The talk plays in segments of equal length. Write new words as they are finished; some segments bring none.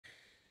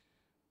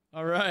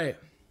All right.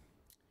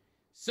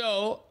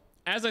 So,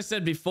 as I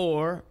said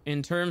before,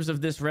 in terms of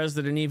this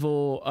Resident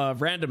Evil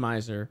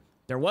randomizer,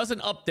 there was an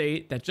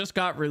update that just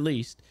got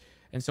released.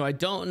 And so I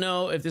don't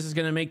know if this is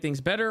going to make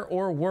things better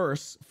or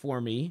worse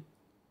for me.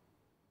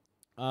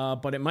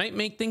 But it might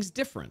make things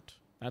different.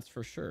 That's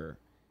for sure.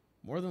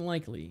 More than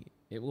likely,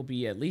 it will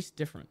be at least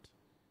different.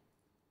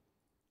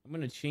 I'm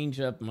going to change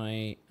up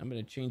my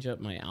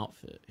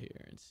outfit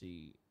here and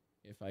see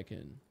if I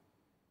can.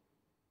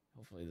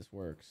 Hopefully this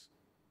works.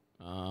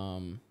 Oh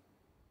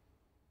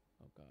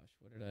gosh,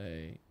 what did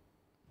I?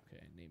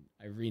 Okay,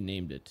 I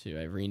renamed it too.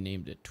 I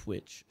renamed it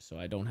Twitch, so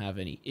I don't have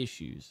any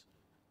issues.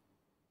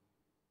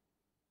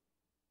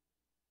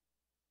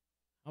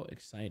 How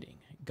exciting!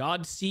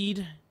 God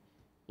Seed.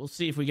 We'll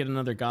see if we get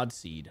another God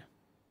Seed.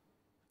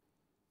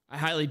 I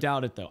highly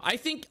doubt it though. I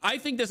think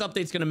this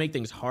update's gonna make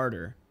things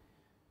harder.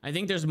 I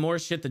think there's more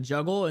shit to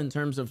juggle in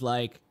terms of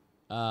like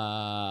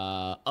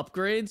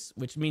upgrades,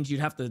 which means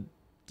you'd have to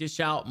dish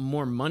out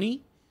more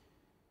money.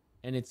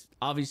 And it's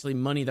obviously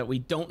money that we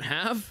don't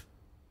have.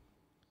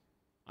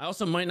 I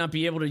also might not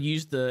be able to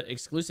use the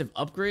exclusive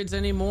upgrades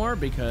anymore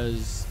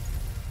because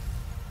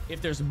if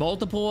there's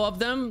multiple of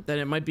them, then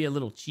it might be a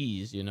little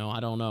cheese, you know? I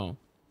don't know.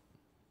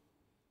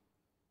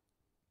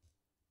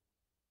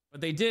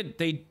 But they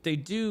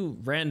do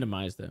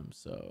randomize them,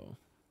 so.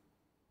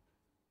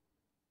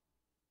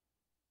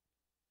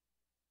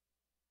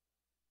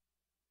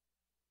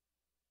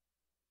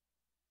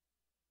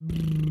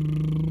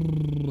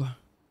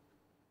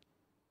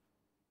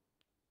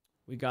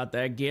 We got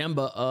that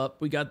gamba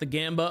up. We got the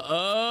gamba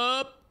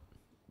up.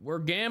 We're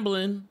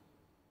gambling.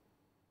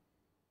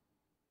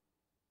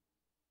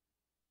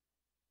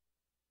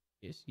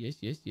 Yes, yes,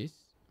 yes, yes.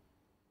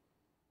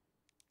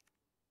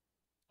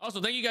 Also,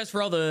 thank you guys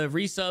for all the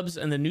resubs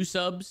and the new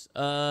subs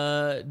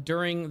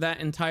during that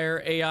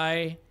entire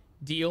AI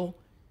deal.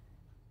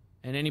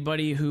 And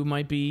anybody who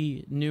might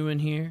be new in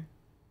here,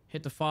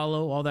 hit the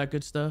follow, all that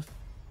good stuff.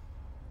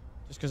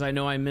 Just because I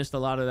know I missed a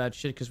lot of that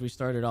shit because we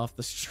started off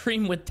the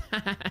stream with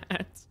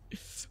that.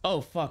 Oh,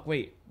 fuck.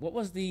 Wait. What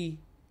was the...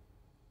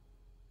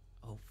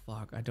 Oh,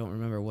 fuck. I don't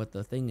remember what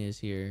the thing is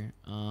here.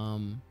 I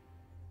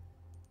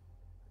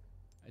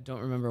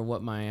don't remember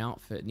what my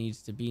outfit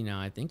needs to be now.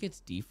 I think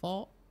it's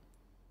default.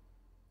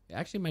 It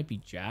actually might be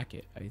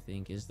jacket, I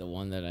think, is the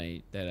one that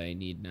I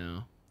need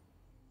now.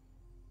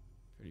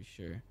 Pretty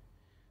sure.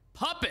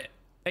 Puppet!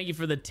 Thank you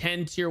for the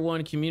 10 tier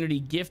 1 community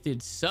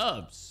gifted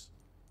subs.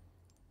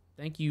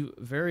 Thank you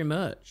very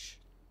much.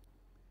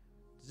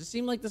 Does it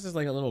seem like this is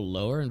like a little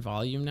lower in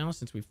volume now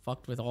since we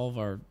fucked with all of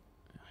our...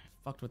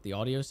 fucked with the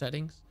audio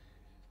settings?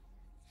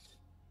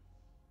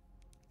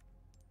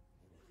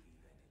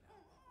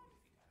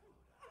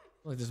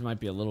 I feel like this might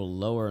be a little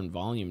lower in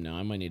volume now.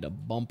 I might need to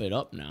bump it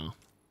up now.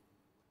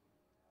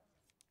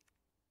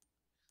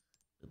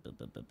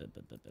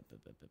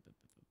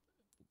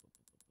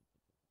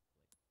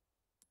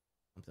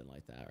 Something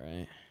like that,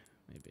 right?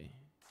 Maybe.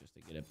 Just to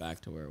get it back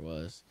to where it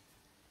was.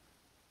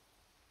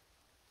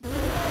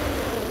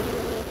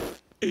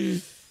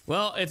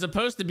 Well, it's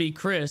supposed to be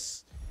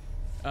Chris.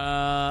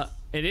 It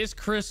is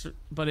Chris,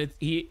 but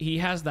he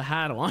has the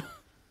hat on.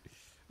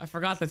 I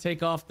forgot to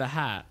take off the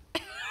hat.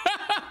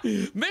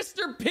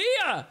 Mr.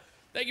 Pia,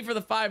 thank you for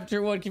the 5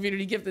 tier 1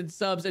 community gifted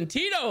subs. And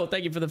Tito,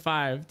 thank you for the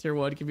 5 tier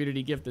 1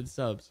 community gifted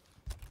subs.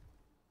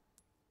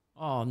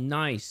 Oh,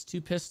 nice. 2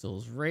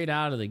 pistols right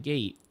out of the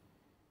gate.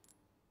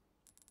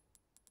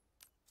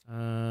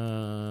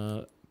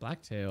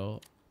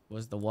 Blacktail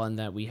was the one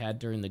that we had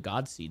during the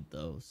God Seed,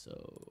 though. So,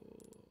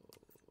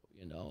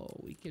 you know,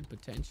 we could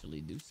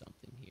potentially do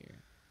something here.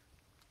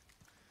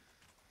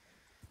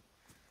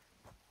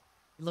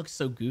 It looks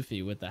so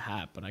goofy with the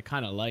hat, but I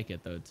kind of like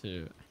it, though,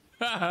 too.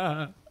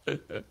 How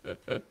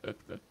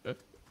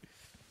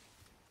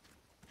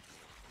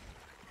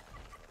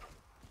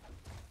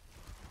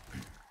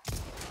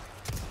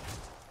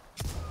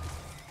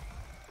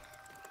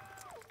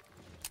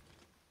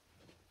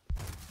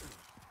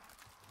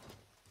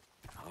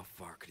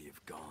far could he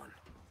have gone?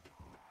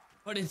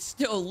 But it's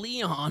still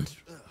Leon.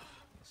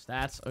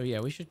 Stats. Oh, yeah,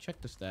 we should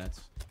check the stats.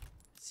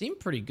 Seem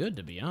pretty good,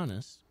 to be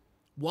honest.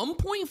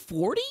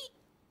 1.40?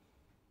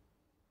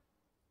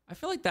 I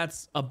feel like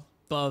that's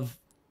above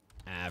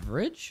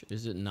average.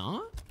 Is it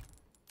not?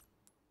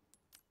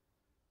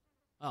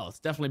 Oh, it's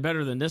definitely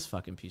better than this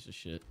fucking piece of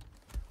shit.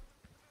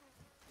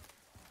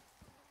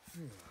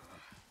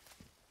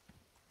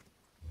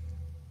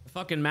 The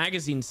fucking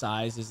magazine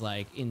size is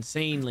like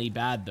insanely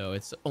bad, though.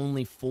 It's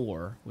only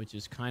 4, which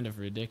is kind of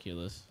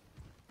ridiculous.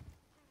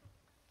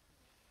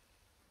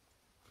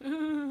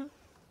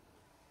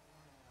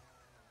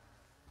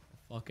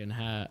 Fucking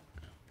hat.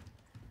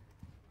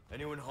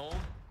 Anyone home?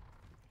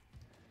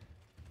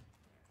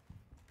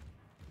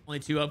 Only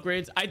 2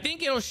 upgrades. I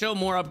think it'll show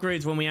more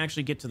upgrades when we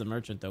actually get to the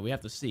merchant, though. We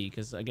have to see,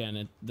 because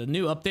again, the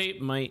new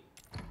update might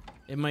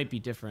be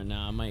different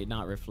now. It might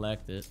not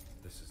reflect it.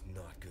 This is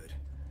not good.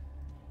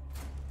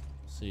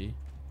 See.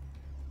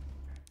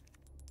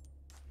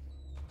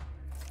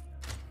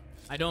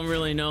 I don't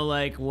really know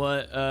like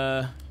what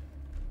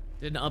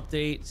Didn't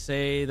update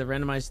say the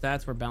randomized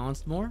stats were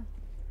balanced more?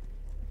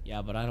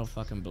 Yeah, but I don't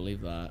fucking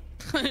believe that.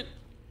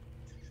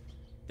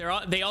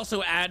 They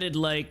also added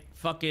like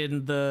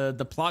fucking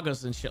the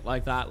plagas and shit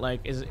like that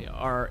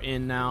are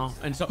in now,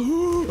 and so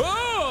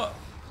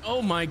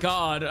oh my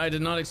god, I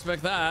did not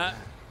expect that.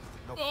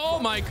 Oh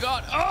my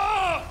god.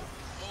 Oh,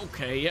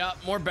 okay, yeah,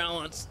 more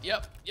balanced.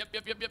 Yep,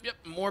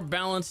 more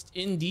balanced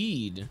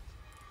indeed.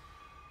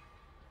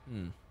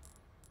 We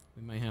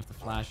might have to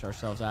flash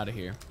ourselves out of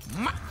here.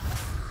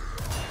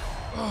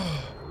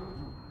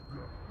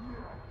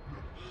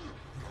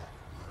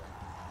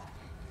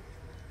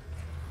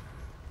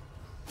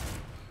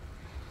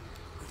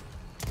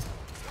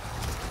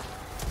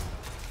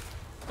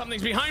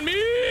 Something's behind me.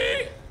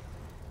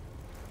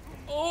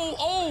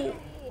 Oh,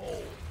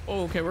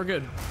 okay, we're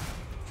good,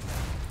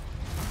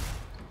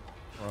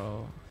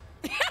 bro.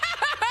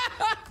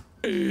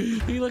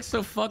 He looks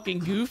so fucking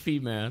goofy,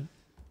 man.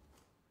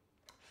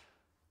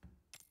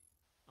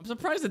 I'm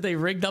surprised that they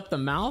rigged up the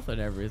mouth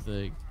and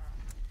everything.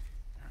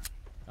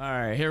 All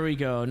right, here we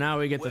go. Now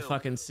we get to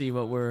fucking see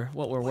what we're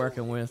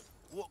working with.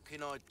 What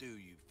can I do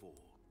you for?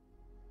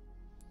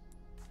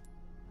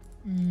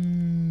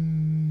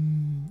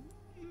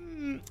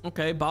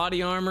 Okay,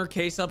 body armor,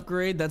 case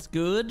upgrade. That's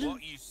good.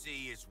 What you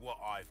see is what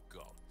I've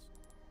got.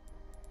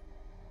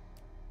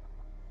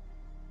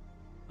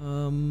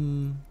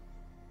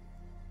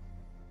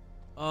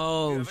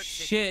 Oh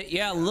shit!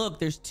 Yeah, look,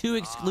 there's 2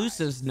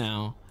 exclusives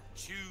now.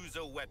 Choose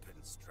a weapon,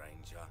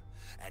 stranger,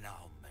 and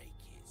I'll make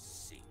it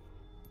sing.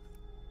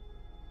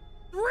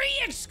 3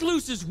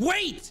 exclusives.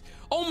 Wait!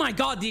 Oh my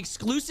god, the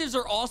exclusives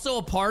are also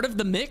a part of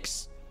the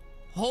mix?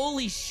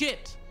 Holy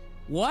shit.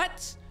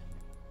 What?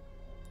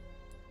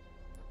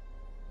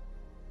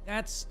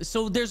 That's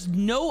so there's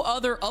no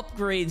other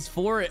upgrades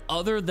for it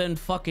other than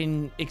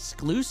fucking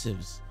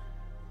exclusives.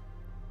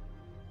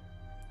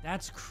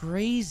 That's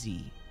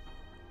crazy.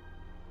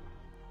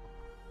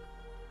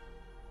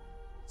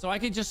 So I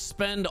could just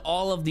spend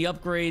all of the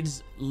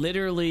upgrades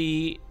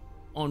literally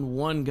on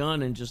one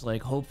gun and just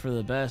like hope for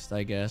the best,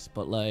 I guess.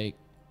 But like,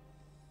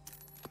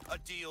 a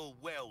deal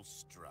well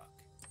struck.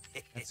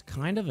 that's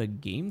kind of a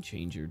game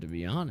changer, to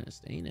be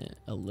honest, ain't it?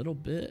 A little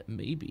bit,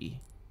 maybe.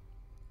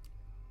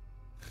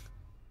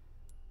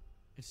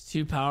 It's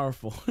too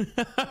powerful.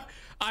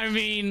 I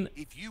mean,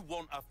 if you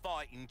want a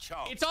fighting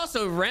chance, it's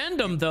also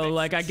random though.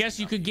 Like, I guess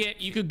you could get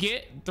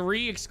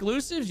 3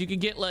 exclusives. You could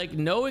get like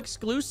no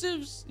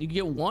exclusives. You could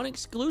get 1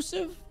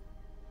 exclusive.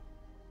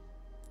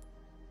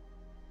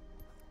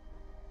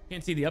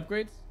 Can't see the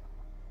upgrades.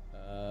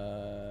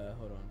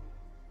 Hold on.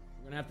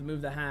 We're gonna have to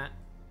move the hat.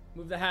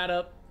 Move the hat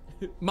up.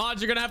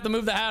 Mods, you're gonna have to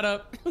move the hat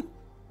up. I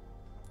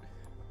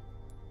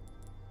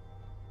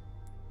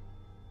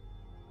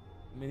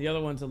mean, the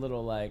other one's a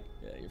little like,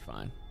 yeah, you're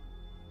fine.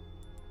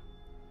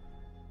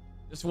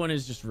 This one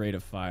is just rate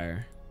of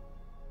fire.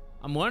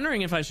 I'm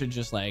wondering if I should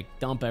just like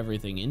dump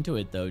everything into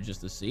it though,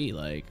 just to see.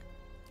 Like,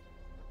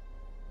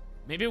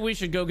 maybe we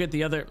should go get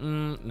the other.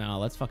 No,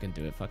 let's fucking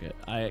do it. Fuck it.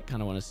 I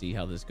kind of want to see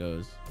how this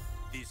goes.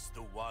 This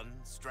the one,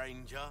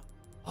 stranger?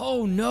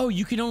 Oh no,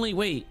 you can only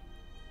wait.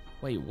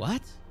 Wait,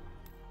 what?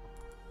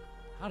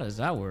 How does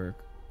that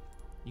work?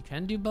 You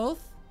can do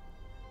both?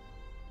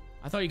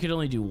 I thought you could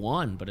only do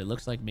one, but it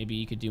looks like maybe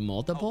you could do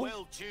multiple. A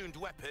well-tuned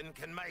weapon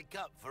can make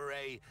up for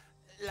a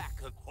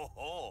lack of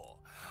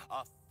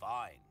a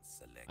fine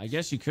selection. I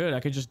guess you could.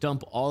 I could just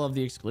dump all of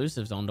the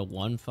exclusives onto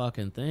one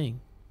fucking thing.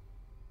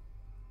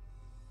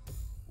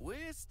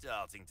 We're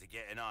starting to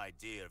get an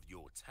idea of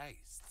your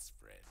tastes,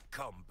 friend.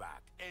 Come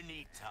back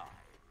anytime.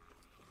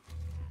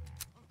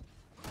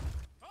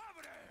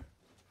 Over there.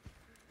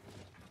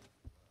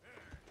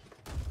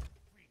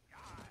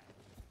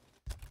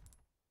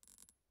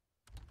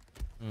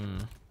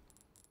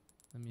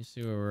 Let me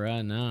see where we're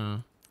at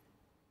now.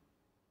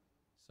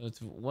 So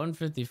it's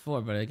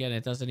 154, but again,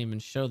 it doesn't even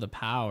show the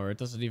power. It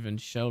doesn't even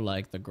show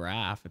like the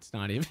graph. It's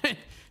not even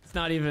it's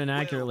not even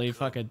accurately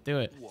fucking do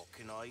it. What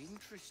can I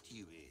interest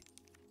you in?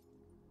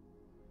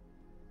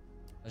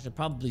 I should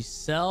probably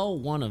sell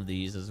one of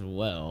these as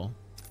well.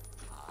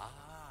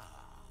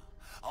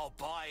 I'll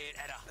buy it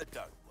at a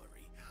don't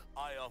worry.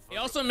 I offer. They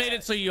also made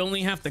it so you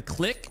only have to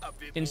click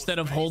instead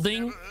of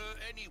holding,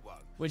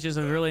 which is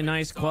a really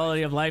nice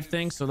quality of life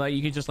thing, so that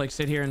you could just like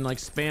sit here and like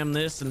spam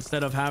this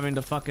instead of having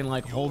to fucking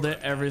like hold it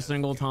every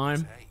single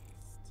time.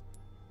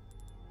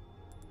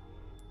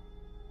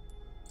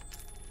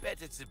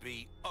 Better to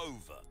be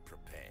over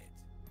prepared.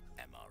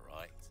 Am I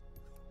right?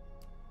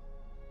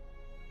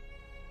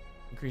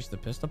 Increase the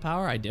pistol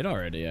power? I did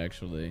already,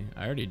 actually.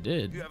 I already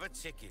did. You have a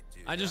ticket,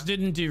 do I just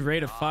didn't do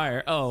rate of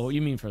fire. Oh,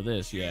 you mean for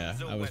this? Yeah,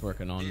 I was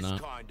working on this that.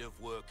 This kind of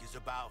work is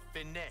about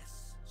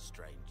finesse,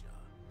 stranger.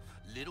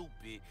 Little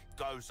bit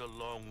goes a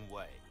long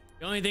way.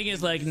 The only thing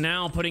is, like,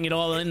 now putting it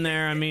all in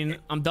there, I mean,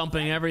 I'm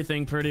dumping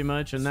everything pretty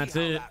much, and that's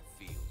it. That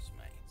feels,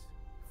 mate.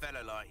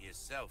 Fella like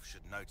yourself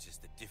should notice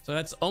the difference. So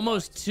that's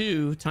almost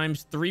 2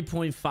 times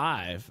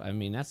 3.5. I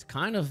mean, that's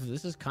kind of,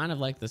 this is kind of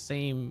like the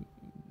same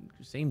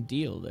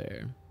deal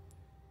there.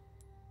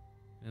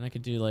 And I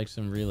could do like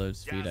some reload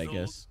speed, I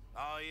guess.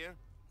 Are you?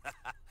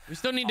 We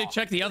still need to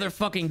check the other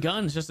fucking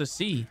guns just to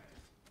see.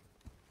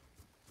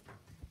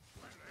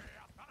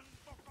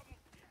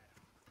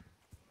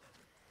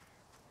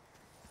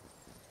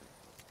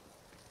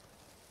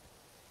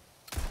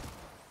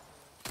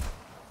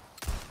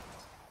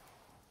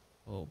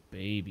 Oh,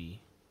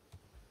 baby.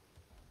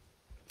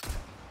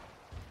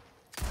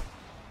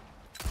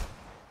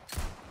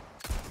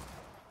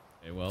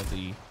 Okay, well,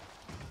 the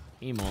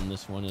aim on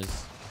this one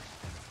is...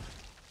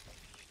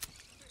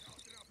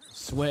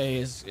 Sway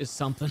is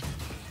something.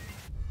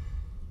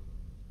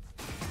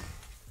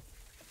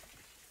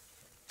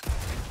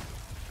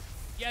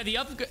 Yeah, the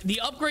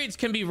upgrades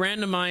can be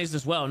randomized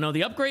as well. No,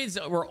 the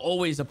upgrades were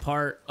always a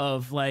part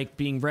of like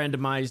being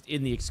randomized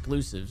in the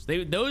exclusives.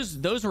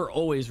 Those were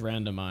always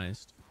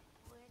randomized.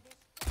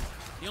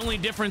 The only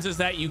difference is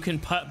that you can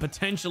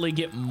potentially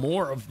get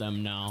more of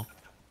them now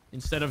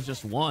instead of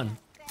just one.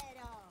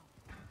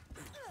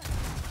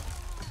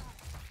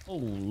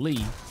 Holy.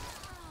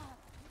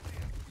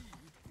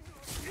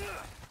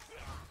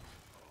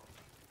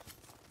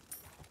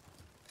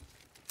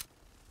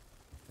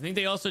 I think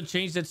they also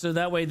changed it so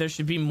that way there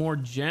should be more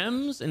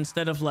gems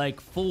instead of like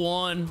full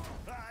on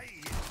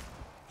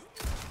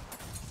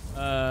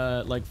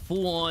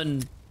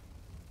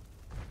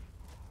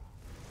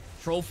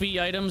trophy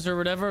items or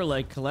whatever,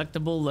 like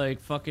collectible, like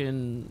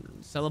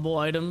fucking sellable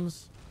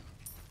items.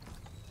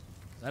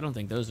 I don't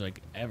think those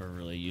like ever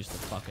really used to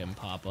fucking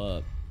pop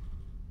up.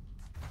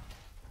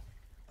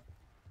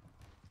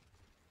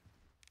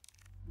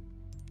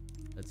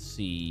 Let's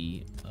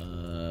see.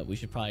 We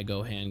should probably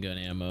go handgun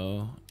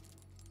ammo.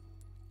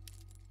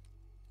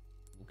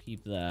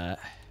 Keep that.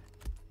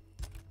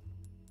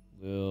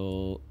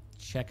 We'll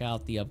check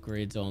out the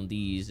upgrades on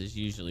these is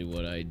usually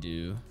what I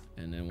do,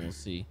 and then we'll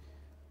see.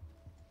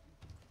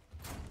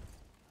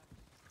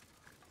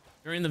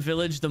 During the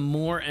village, the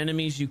more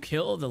enemies you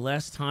kill, the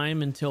less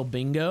time until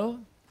bingo.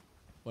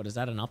 What, is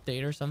that an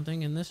update or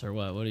something in this, or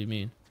what? What do you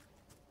mean?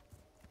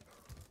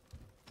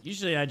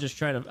 Usually I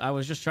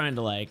was just trying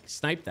to like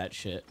snipe that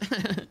shit.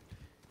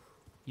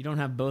 You don't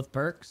have both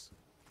perks?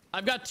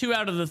 I've got 2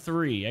 out of the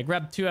 3. I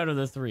grabbed 2 out of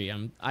the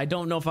 3. I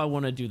don't know if I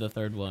want to do the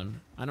third one.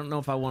 I don't know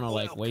if I want to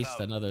like waste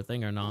another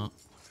thing or not.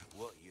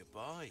 What you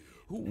buying?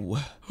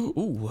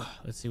 Ooh.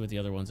 Let's see what the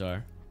other ones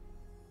are.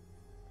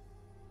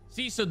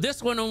 See, so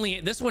this one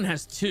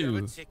has 2. You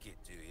have a ticket,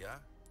 do ya?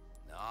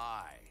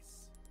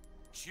 Nice.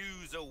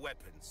 Choose a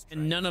weapon.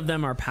 And none of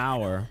them are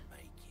power.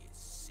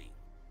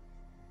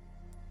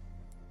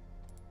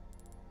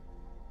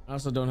 I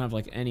also don't have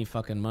like any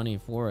fucking money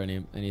for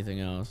anything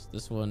else.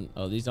 This one,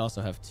 oh, these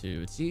also have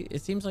 2.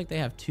 It seems like they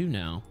have 2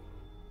 now.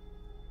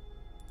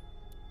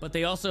 But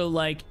they also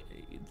like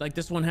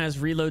this one has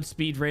reload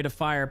speed, rate of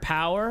fire,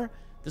 power.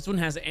 This one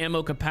has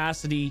ammo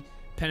capacity,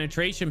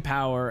 penetration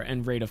power,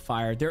 and rate of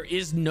fire. There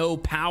is no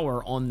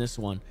power on this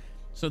one.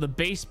 So the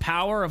base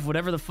power of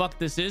whatever the fuck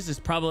this is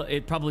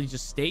probably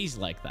just stays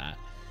like that.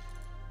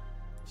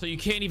 So you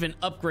can't even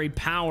upgrade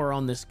power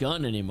on this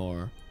gun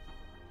anymore.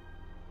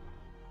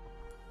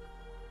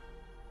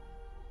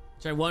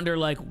 So I wonder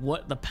like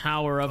what the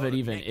power of it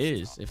even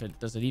is. If it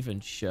does it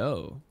even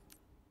show?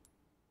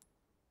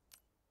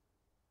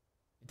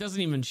 It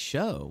doesn't even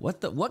show. What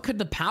could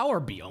the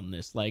power be on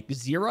this? Like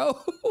 0?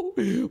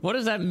 What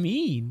does that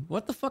mean?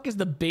 What the fuck is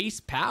the base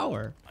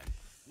power?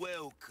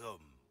 Welcome.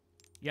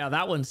 Yeah,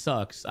 that one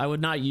sucks. I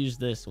would not use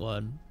this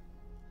one.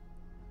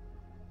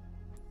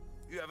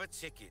 You have a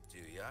ticket, do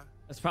ya?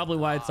 That's probably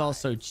why it's all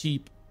so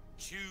cheap.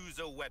 Choose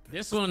a weapon.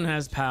 This one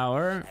has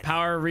power,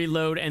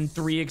 reload, and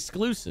 3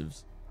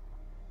 exclusives.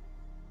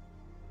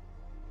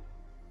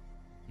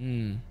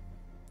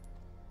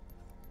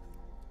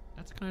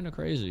 That's kind of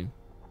crazy.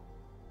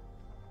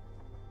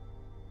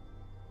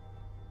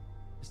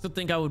 I still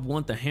think I would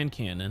want the hand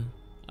cannon,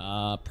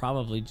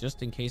 probably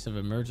just in case of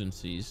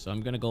emergencies. So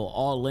I'm gonna go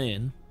all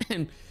in,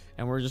 and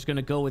we're just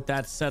gonna go with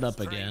that setup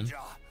again.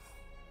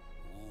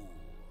 Ooh,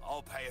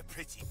 I'll pay a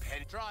pretty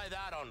penny. Try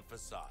that on for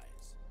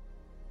size.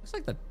 Looks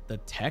like the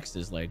text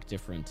is like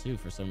different too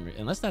for some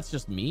reason. Unless that's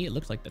just me, it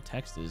looks like the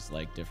text is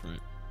like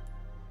different.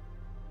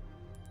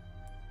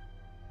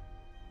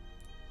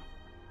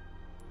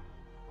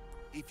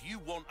 If you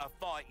want a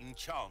fighting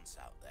chance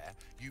out there,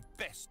 you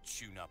best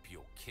tune up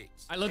your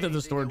kits. I looked at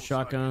the stored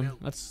shotgun.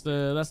 That's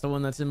the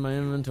one that's in my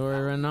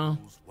inventory right now.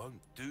 Won't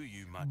do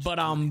you much, but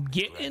I'm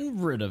getting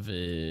rid of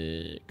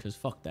it because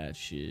fuck that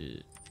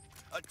shit.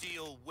 A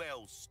deal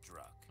well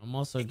struck. I'm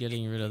also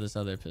getting rid of this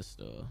other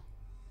pistol.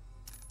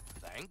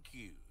 Thank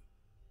you.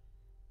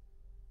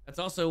 That's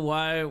also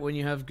why when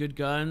you have good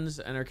guns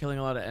and are killing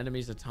a lot of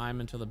enemies, the time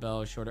until the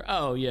bell is shorter.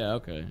 Oh yeah,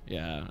 okay,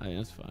 yeah,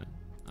 that's fine.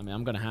 I mean,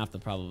 I'm gonna have to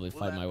probably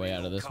fight my way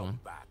out of this one.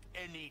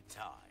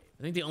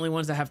 I think the only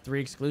ones that have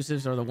 3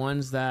 exclusives are the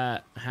ones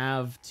that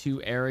have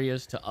 2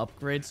 areas to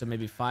upgrade. So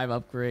maybe 5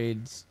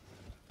 upgrade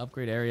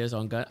areas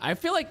on gun. I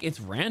feel like it's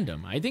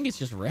random. I think it's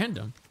just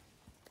random.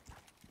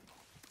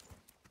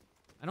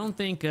 I don't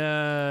think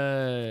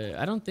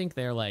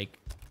they're like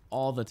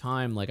all the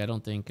time. Like I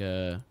don't think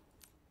they're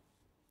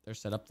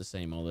set up the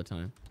same all the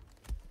time.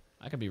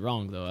 I could be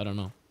wrong though. I don't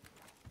know.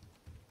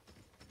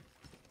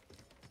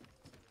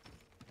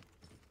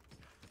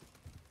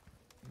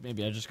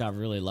 Maybe I just got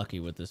really lucky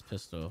with this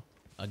pistol.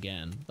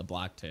 Again, the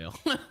blacktail.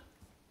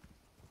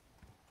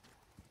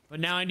 But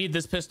now I need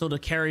this pistol to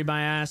carry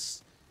my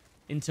ass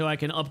until I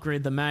can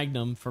upgrade the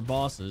Magnum for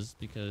bosses,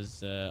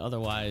 because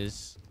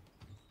otherwise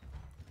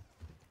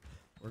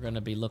we're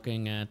gonna be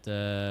looking at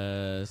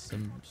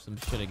some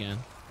shit again.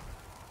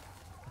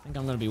 I think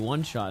I'm gonna be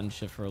one-shotting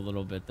shit for a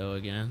little bit though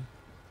again.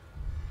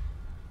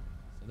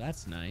 So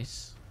that's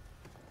nice.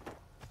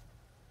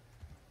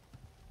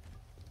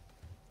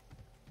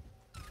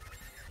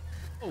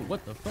 Oh,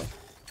 what the fuck?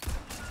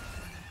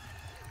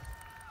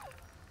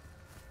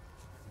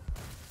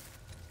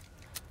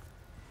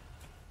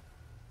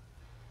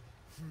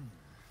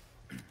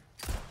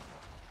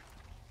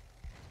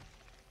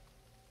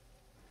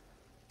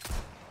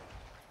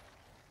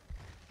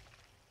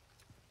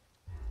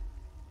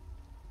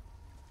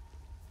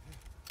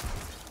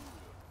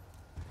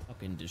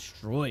 Fucking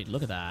destroyed.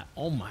 Look at that.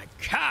 Oh my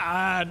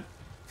god.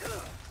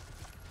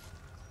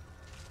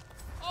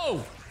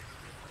 Oh.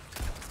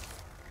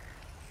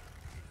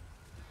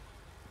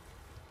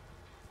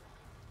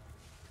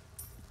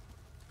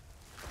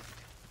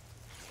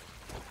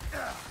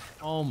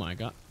 Oh my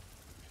god.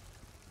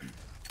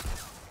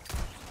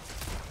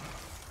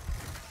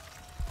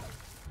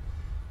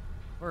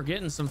 We're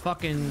getting some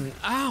fucking...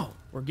 Ow!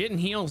 We're getting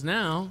heals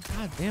now.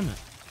 God damn it.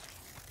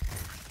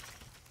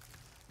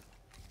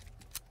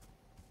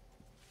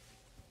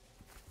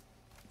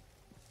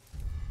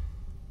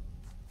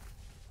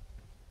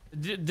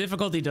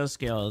 Difficulty does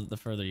scale the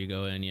further you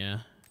go in, yeah.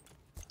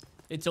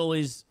 It's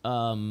always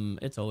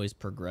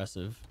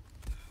progressive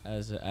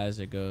as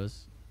it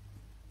goes.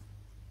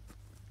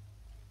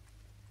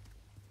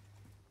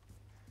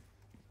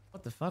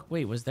 What the fuck?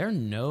 Wait, was there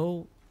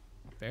no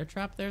bear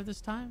trap there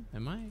this time?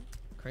 Am I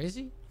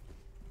crazy?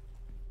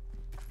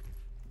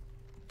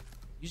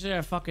 Usually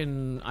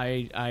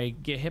I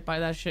get hit by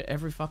that shit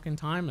every fucking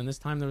time, and this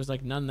time there was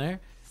like none there.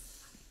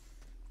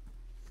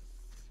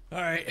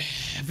 All right,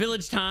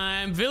 village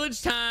time,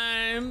 village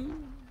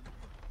time.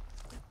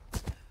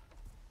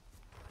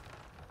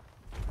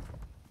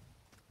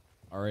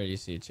 Already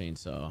see a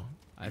chainsaw.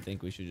 I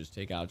think we should just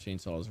take out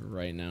chainsaws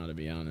right now, to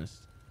be honest.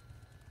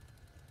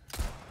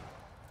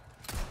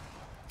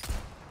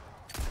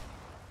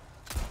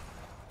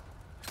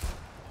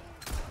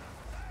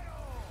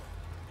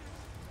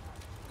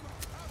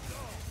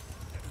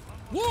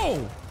 Whoa!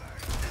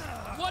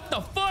 What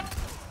the fuck?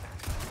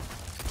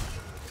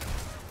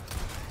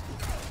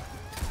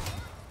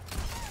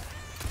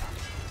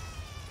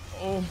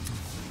 Oh.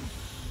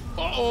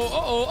 Uh-oh,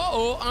 uh-oh,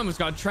 uh-oh. I almost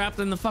got trapped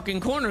in the fucking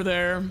corner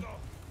there.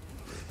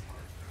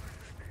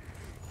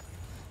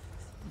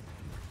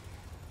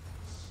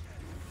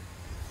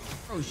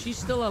 Bro, she's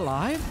still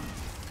alive?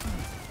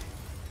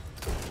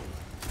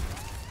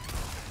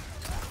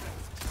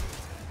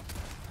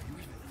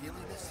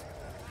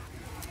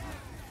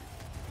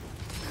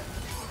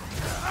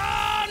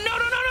 Ah, no, no,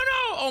 no, no,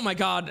 no! Oh my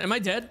god, am I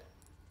dead?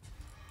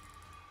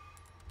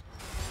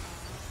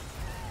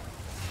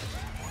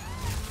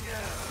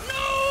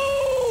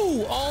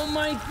 No! Oh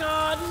my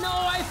god, no,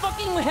 I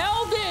fucking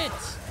held it!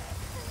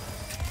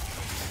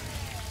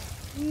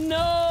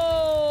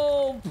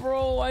 No,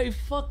 bro, I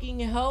fucking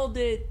held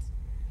it.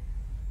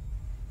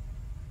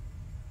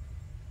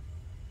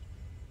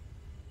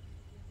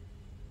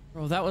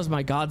 Bro, that was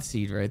my god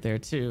seed right there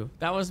too.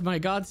 That was my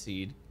god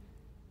seed.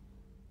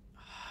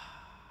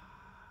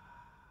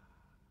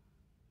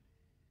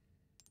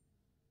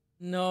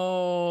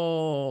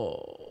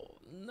 No,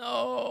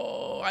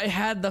 no, I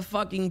had the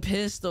fucking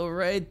pistol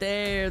right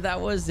there.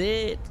 That was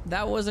it.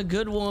 That was a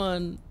good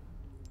one.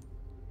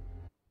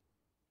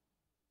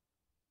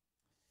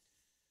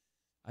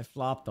 I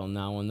flopped on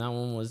that one. That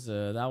one was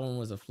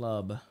a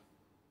flub. I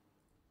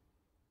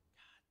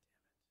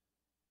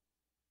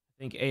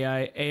think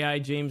AI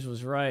James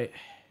was right.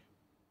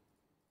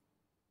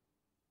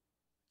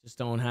 Just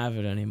don't have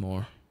it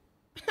anymore.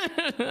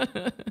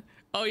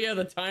 Oh yeah,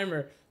 the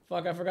timer.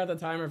 Fuck, I forgot the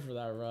timer for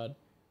that, Rod.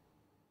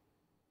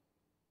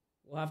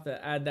 We'll have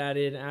to add that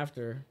in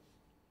after.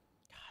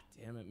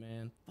 God damn it,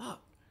 man.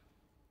 Fuck.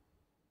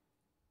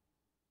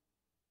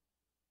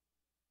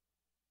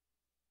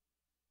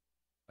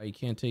 Oh, you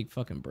can't take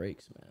fucking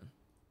breaks, man.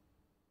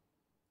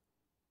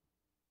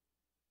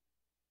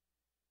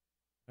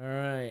 All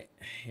right,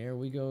 here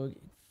we go.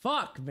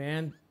 Fuck,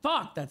 man.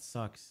 Fuck, that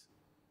sucks.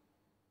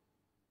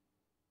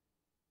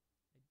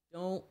 I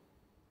don't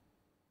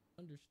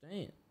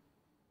understand.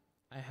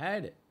 I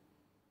had it.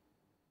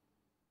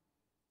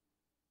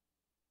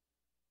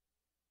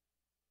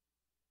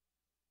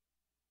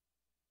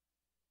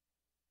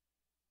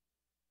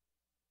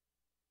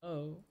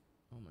 Oh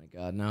my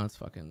god, now it's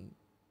fucking...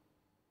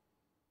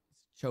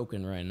 It's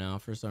choking right now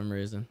for some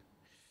reason.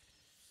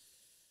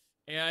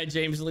 AI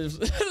James lives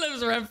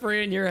rent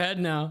free in your head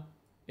now.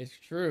 It's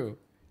true.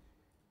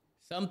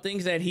 Some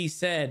things that he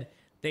said,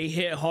 they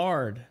hit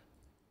hard.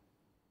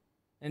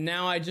 And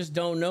now I just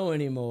don't know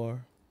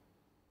anymore.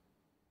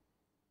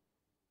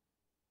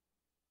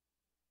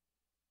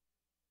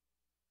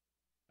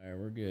 All right,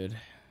 we're good.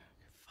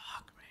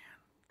 Fuck, man.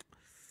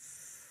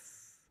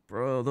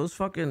 Bro, those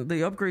fucking...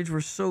 The upgrades were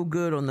so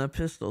good on that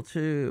pistol,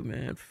 too,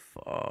 man.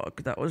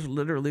 Fuck. That was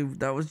literally...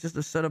 That was just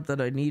a setup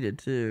that I needed,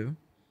 too.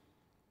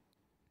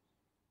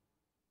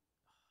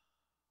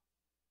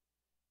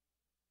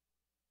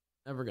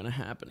 Never gonna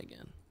happen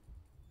again.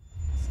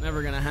 It's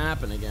never gonna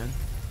happen again.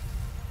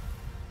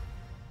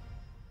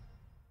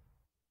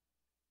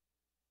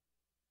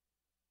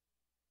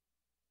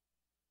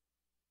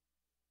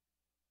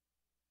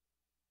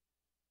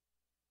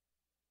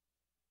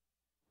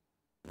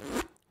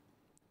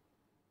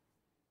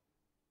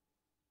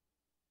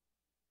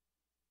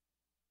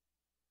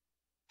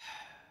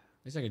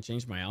 At least I could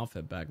change my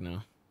outfit back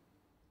now.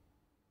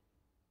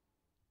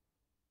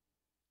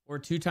 Or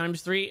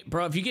 2x3.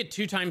 Bro, if you get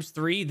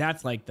 2x3,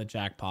 that's like the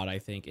jackpot, I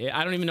think.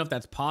 I don't even know if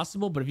that's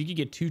possible, but if you could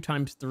get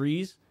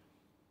 2x3s,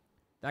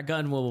 that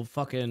gun will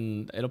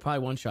fucking... It'll probably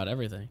one-shot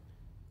everything.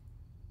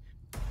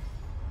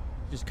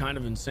 Just kind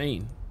of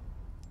insane.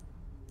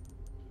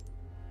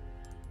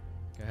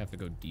 I have to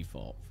go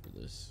default for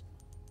this.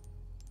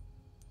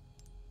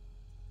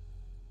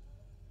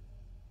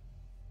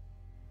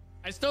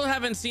 I still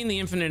haven't seen the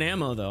infinite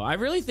ammo though. I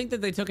really think that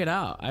they took it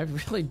out. I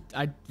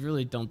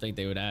really don't think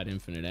they would add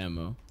infinite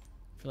ammo.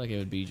 I feel like it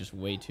would be just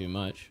way too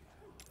much.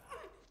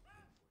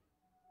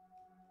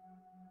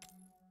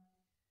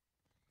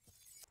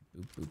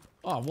 Boop, boop.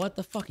 Oh, what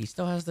the fuck? He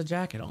still has the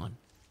jacket on.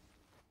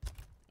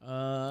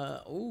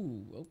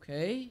 Ooh,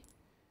 okay.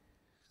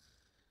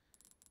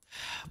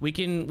 We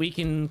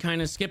can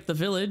kind of skip the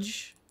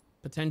village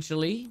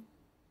potentially.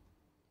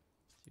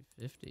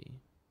 250.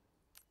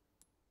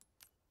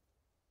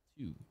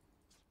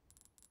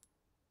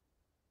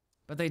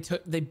 But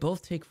they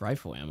both take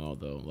rifle ammo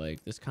though.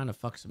 Like this kind of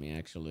fucks me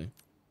actually.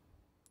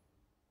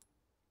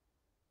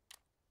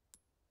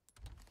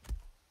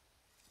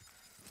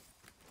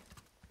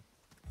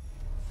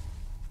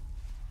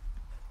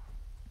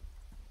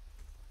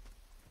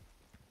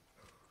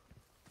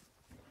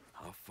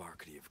 How far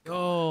could he have gone?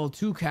 Oh,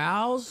 2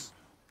 cows?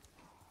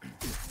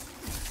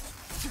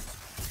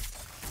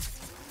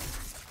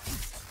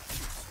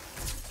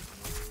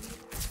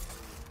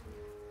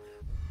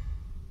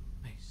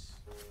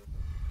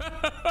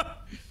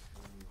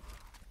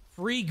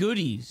 Free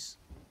goodies.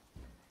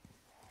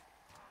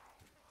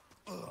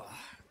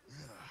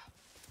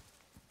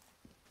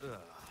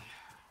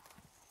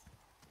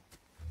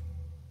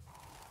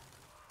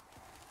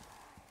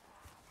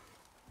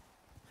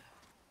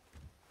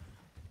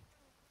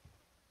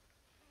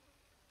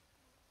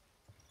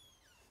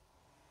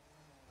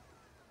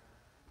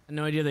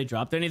 No idea they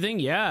dropped anything.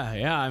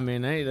 Yeah. I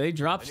mean, they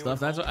dropped stuff.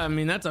 That's a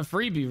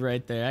freebie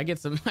right there. I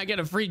get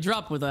a free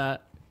drop with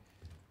that.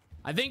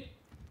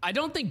 I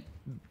don't think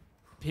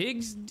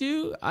pigs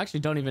do. I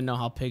actually don't even know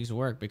how pigs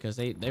work because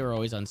they were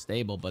always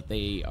unstable, but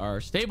they are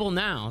stable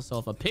now. So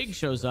if a pig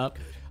shows up,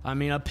 I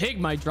mean, a pig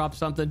might drop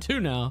something too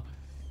now.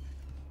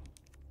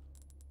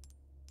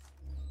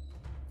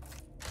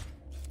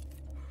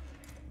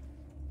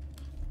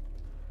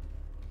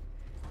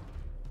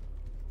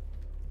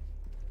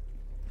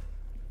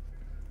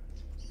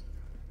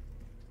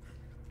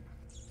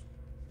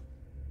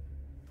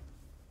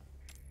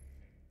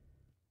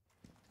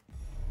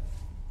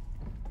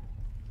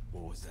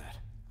 What was that?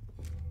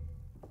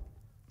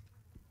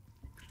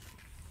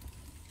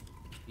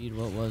 Dude,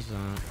 what was that?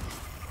 No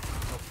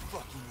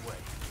fucking way.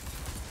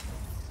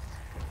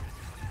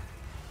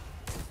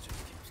 It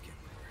just keeps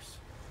getting worse.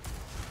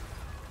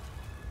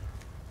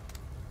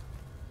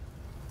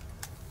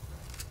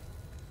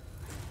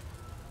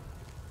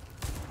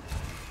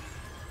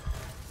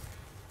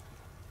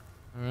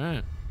 All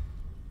right.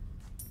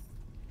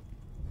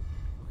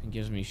 It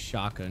gives me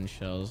shotgun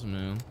shells,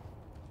 man.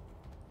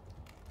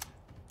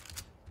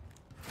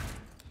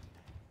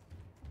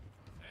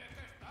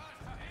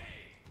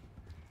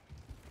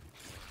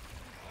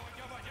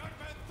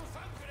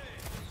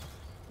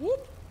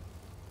 Whoop.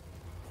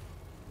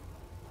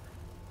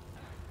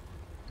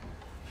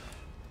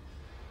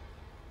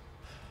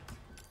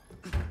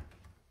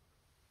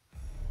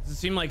 Does it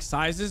seem like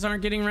sizes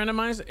aren't getting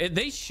randomized?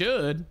 They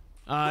should.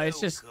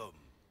 It's just...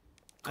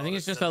 I think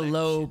it's just a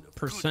low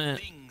percent.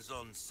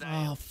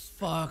 Oh,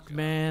 fuck,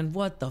 man.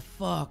 What the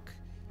fuck?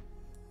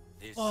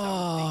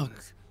 Fuck.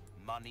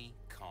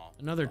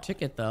 Another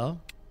ticket, though.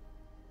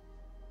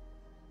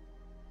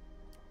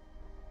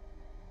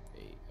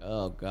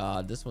 Oh,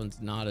 God. This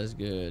one's not as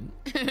good.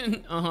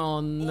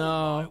 Oh, no.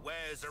 All my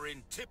wares are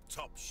in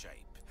tip-top shape,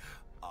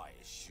 I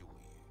assure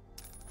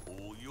you.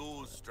 All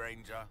yours,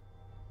 stranger.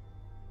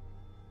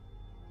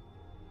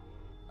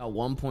 A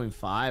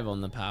 1.5 on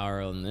the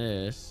power on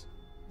this.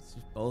 It's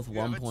both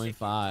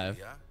 1.5.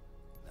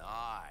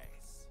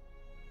 Nice.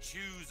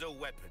 Choose a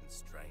weapon,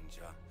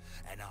 stranger,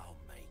 and I'll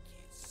make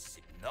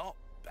it not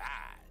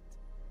bad.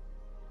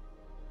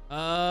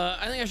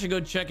 I think I should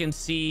go check and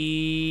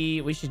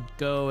see. We should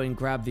go and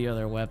grab the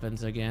other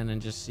weapons again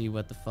and just see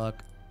what the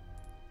fuck,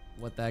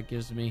 what that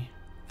gives me.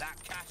 That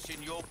cash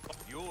in your pocket.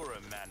 You're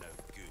a man of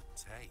good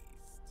taste.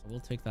 So we'll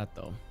take that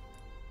though.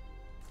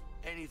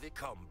 Anything,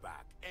 come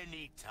back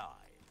anytime.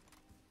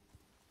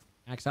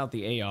 Max out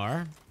the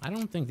AR. I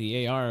don't think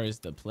the AR is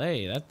the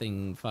play. That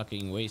thing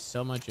fucking wastes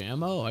so much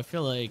ammo. I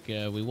feel like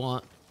we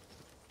want,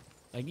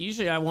 like,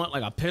 usually I want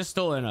like a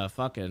pistol and a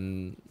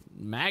fucking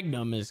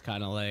Magnum is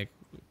kind of like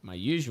my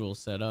usual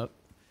setup.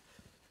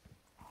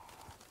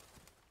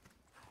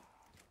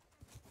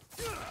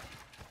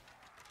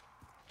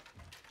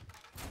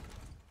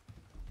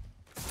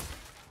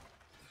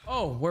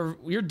 Oh,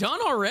 you're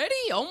done already?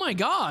 Oh my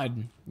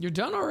god. You're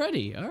done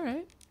already. All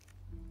right.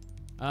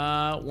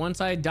 Once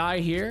I die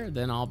here,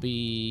 then I'll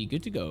be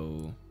good to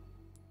go.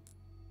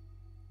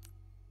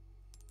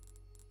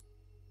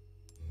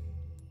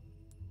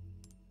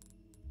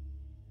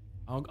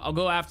 I'll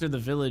go after the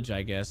village,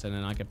 I guess, and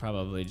then I could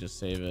probably just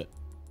save it.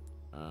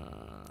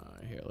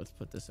 Here, let's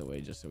put this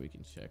away just so we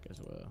can check as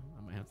well.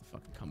 I might have to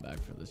fucking come back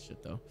for this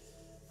shit though.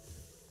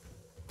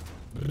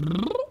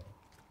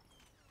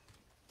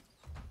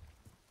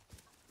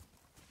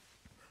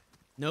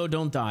 No,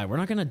 don't die. We're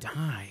not gonna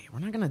die. We're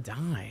not gonna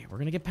die. We're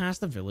gonna get past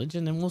the village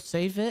and then we'll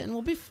save it and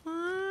we'll be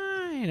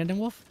fine. And then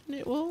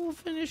we'll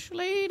finish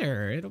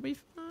later. It'll be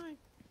fine.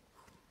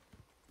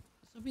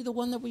 This will be the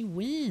one that we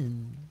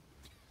win.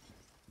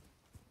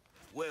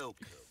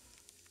 Welcome.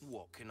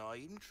 What can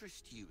I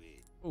interest you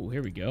in? Oh,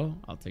 here we go.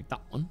 I'll take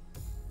that one.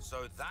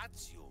 So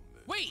that's your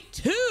move. Wait,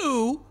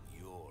 2?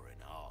 You're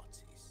an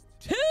artist.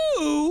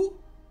 2?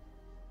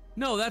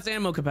 No, that's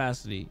ammo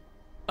capacity.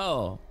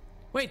 Oh,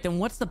 wait, then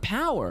what's the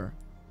power?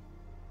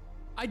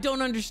 I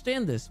don't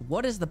understand this.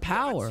 What is the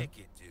power? Have a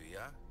ticket, do ya?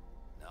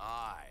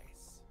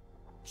 Nice.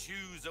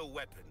 Choose a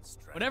weapon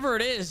strength. Whatever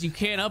it is, you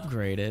can't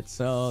upgrade it,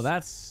 so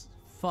that's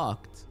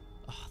fucked.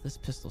 Oh, this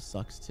pistol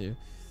sucks too.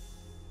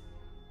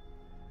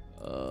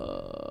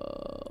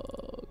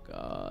 Oh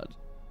god.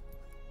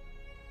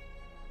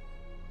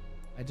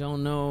 I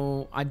don't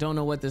know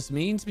what this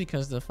means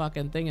because the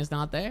fucking thing is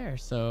not there,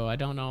 so I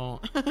don't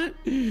know.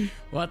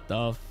 What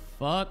the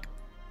fuck?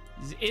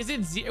 Is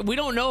it we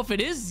don't know if it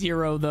is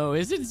 0 though.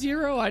 Is it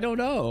 0? I don't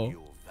know.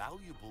 Your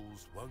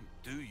valuables won't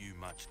do you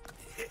much.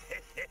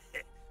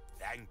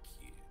 Thank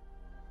you.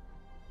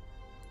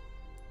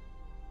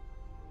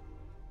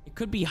 It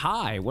could be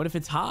high. What if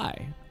it's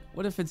high?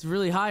 What if it's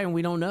really high and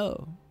we don't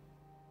know?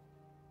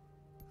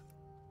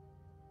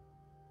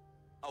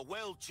 A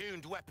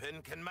well-tuned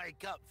weapon can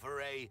make up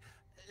for a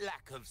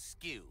lack of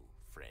skill,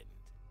 friend.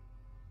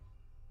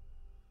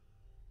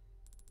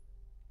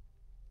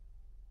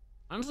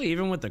 Honestly,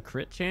 even with the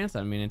crit chance,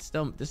 I mean,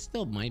 this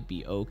still might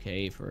be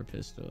okay for a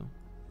pistol.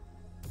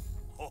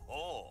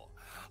 Ho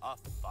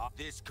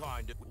this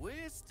kind of...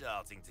 We're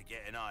starting to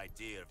get an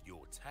idea of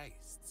your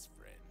tastes,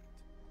 friend.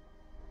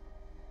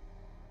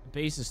 The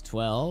base is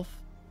 12.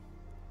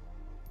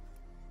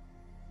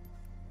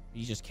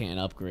 You just can't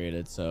upgrade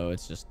it, so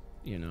it's just,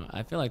 you know,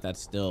 I feel like that's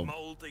still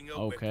Molding a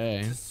okay.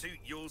 weapon to suit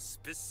your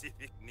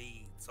specific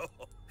needs.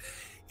 Oh,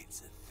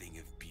 it's a thing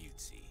of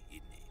beauty,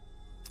 isn't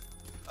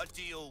it? A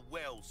deal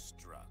well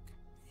struck.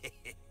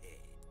 Get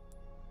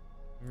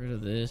rid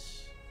of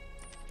this.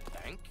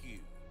 Thank you.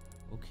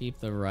 We'll keep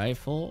the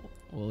rifle.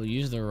 We'll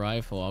use the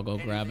rifle. I'll go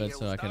grab it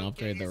so I can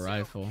upgrade the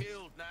rifle.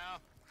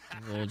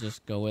 We'll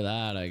just go with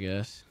that, I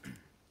guess.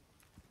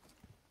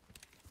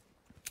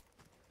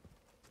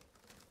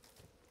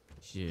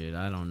 Shit,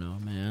 I don't know,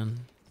 man.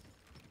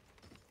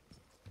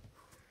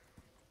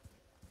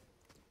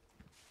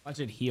 Watch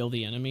it heal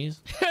the enemies.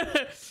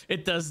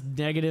 It does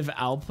negative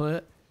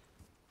output.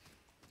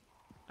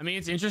 I mean,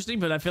 it's interesting,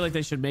 but I feel like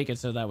they should make it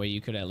so that way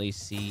you could at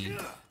least see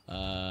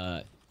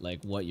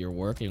like what you're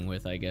working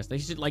with, I guess. They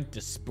should like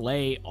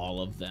display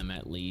all of them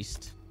at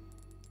least.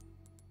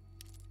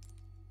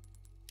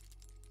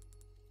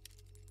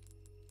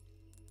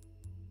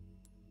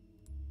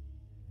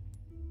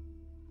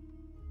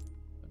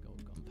 I'll go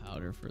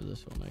gunpowder for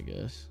this one, I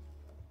guess.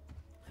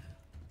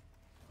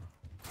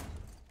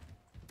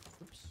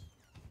 Oops.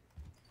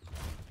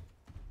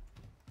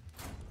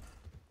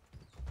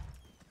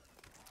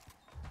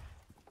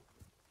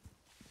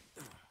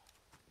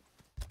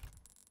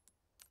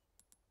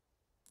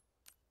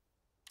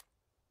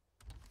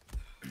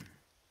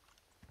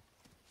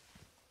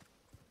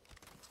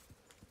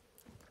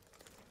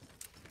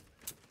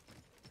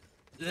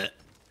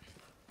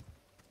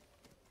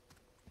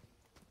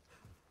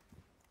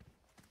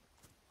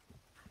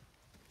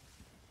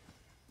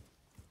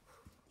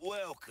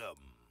 Welcome.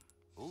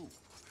 Ooh,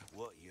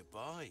 what you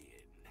buying?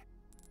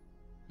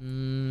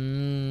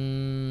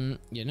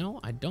 You know,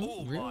 I don't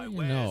All really my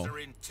wares know. are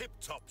in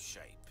tip-top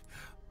shape,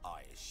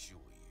 I assure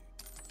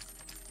you.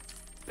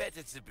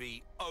 Better to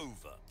be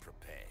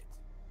over-prepared,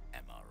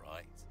 am I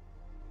right?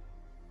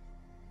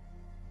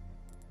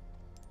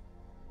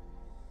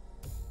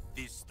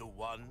 This the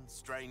one,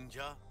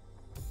 stranger?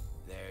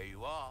 There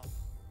you are,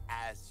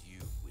 as you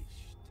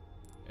wished.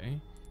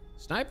 Okay.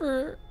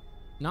 Sniper,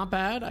 not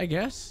bad, I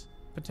guess.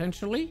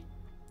 Potentially.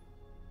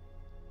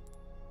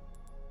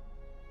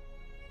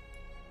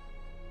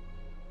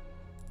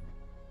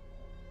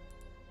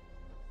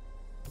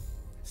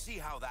 See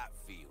how that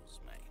feels,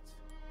 mate.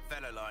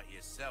 Fella like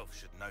yourself. yourself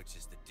should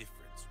notice the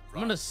difference.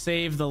 I'm gonna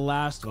save the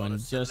last one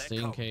Gotta just select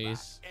in combat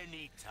case.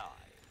 anytime.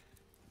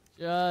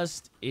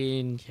 Just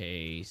in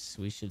case.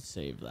 We should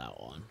save that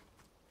one.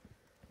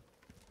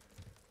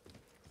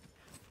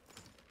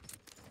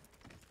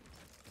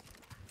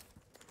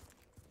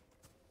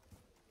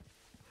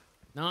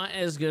 Not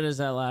as good as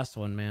that last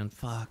one, man.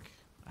 Fuck.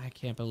 I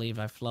can't believe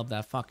I flubbed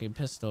that fucking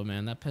pistol,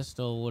 man. That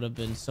pistol would have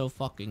been so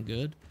fucking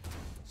good.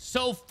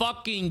 So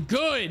fucking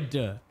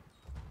good!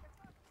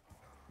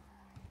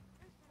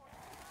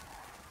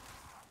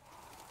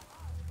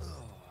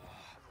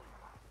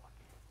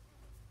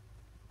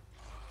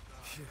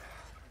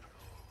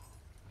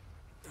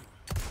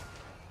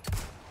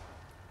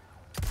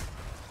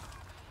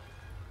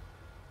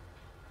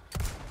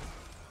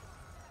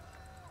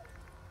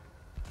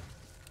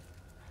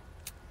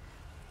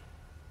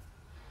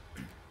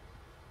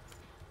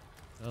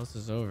 What else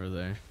is over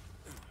there?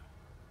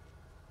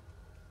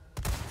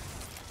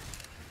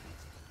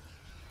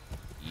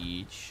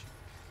 Each.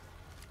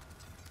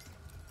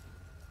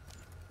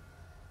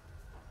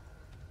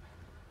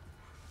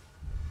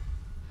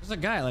 There's a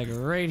guy like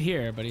right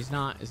here, but he's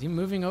not. Is he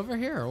moving over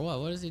here or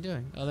what? What is he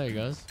doing? Oh, there he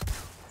goes.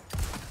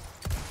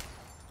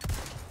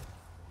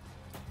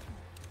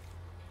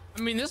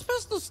 I mean, this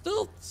pistol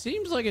still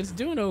seems like it's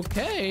doing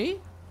okay.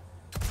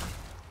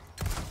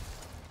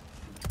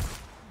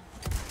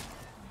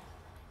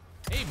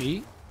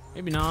 Maybe.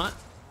 Maybe not.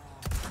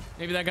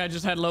 Maybe that guy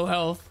just had low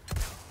health.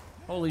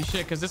 Holy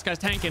shit, because this guy's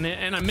tanking it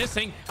and I'm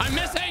missing. I'm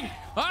missing!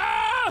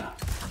 Ah!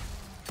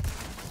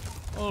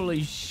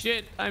 Holy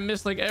shit, I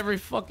missed like every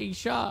fucking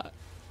shot.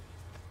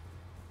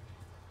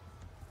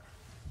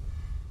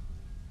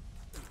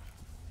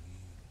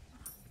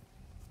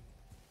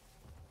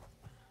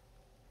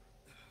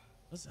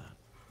 What's that?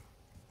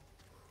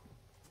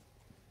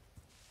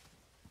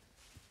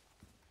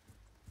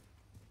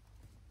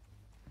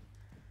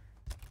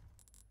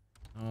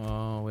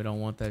 Oh, we don't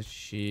want that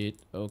shit.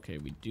 Okay,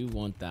 we do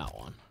want that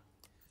one.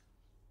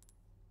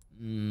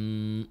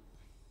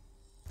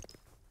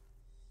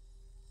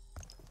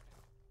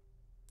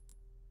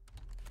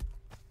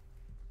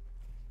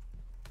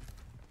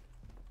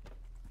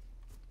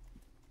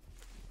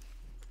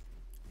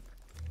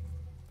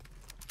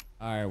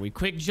 All right, we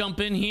quick jump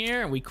in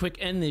here and we quick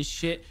end this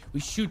shit. We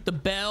shoot the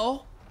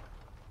bell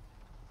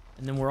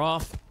and then we're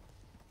off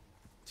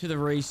to the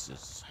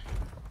races.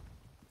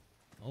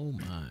 Oh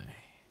my.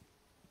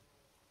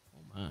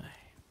 Oh my.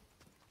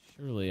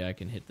 Surely I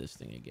can hit this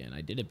thing again. I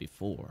did it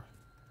before.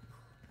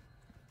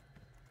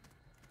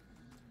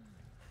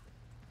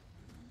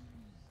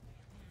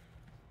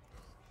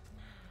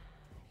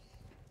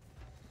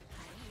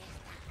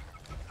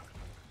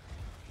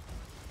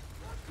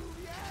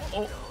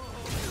 Oh.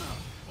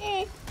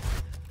 Oh.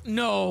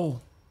 No.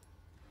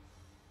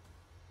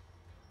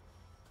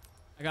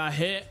 I got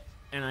hit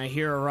and I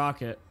hear a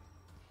rocket.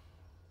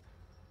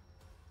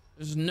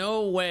 There's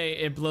no way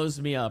it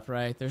blows me up,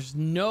 right? There's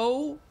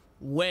no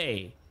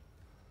way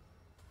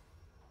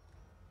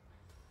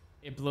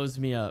it blows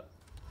me up.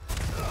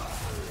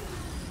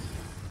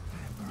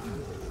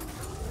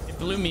 It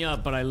blew me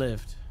up, but I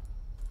lived.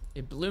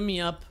 It blew me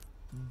up,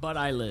 but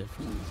I lived.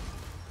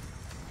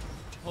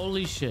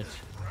 Holy shit.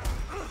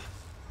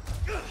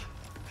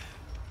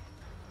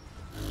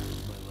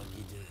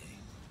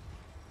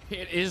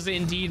 It is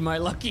indeed my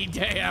lucky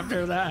day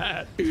after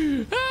that.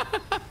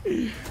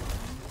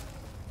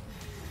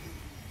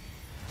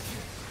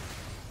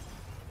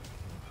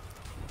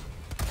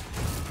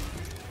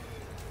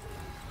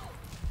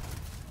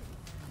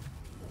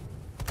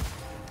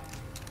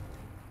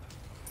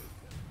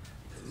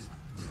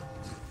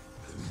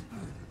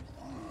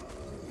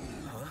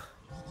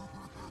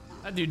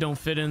 That dude don't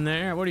fit in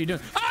there. What are you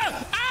doing?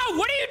 Oh! Ow!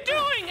 What are you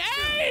doing?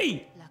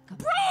 Hey!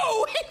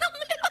 Bro!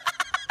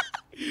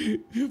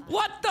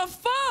 What the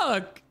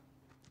fuck?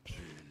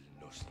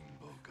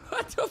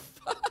 What the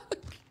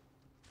fuck?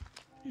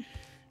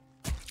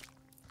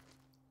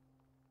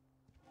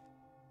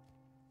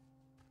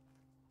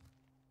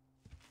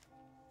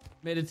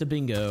 Made it to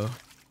bingo.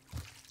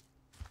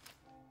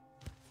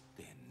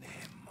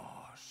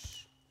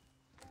 Tenemos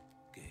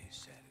que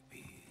servir.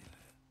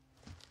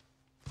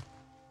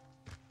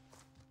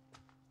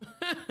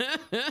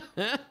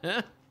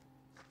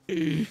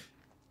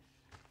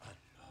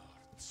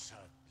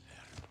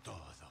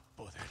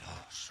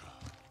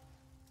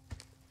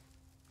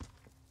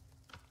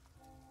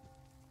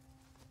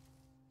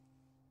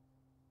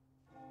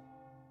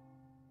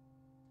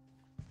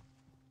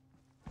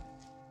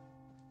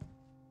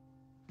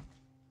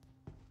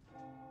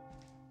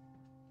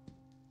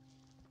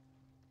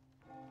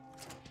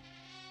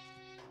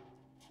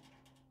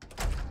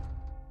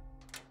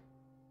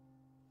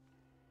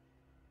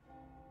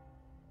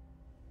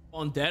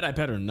 Undead? I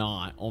better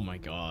not. Oh my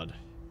god.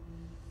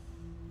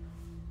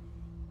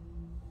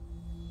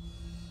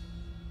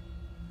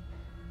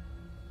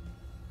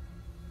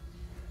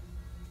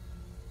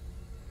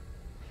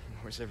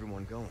 Where's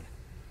everyone going?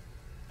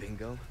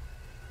 Bingo?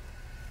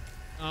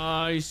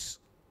 Nice.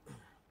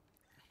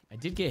 I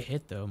did get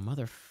hit though,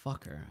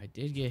 motherfucker. I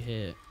did get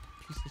hit.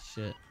 Piece of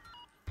shit.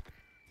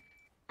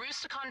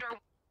 Rooster Condor.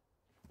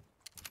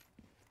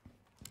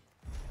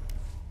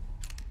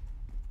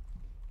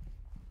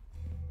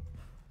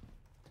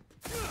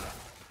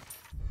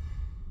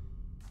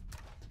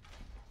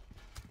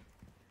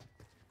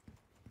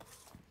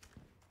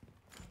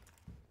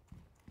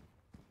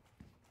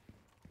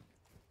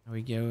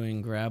 We go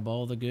and grab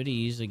all the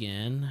goodies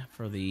again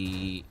for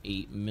the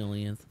 8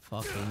 millionth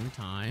fucking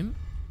time.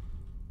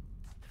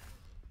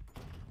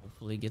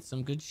 Hopefully get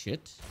some good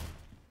shit.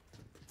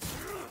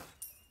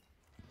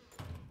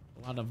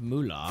 A lot of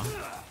moolah.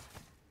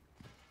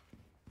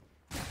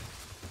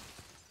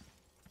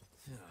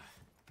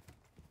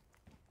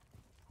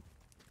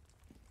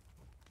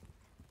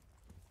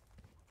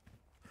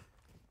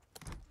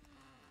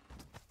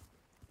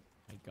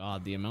 My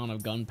God, the amount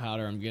of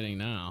gunpowder I'm getting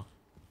now.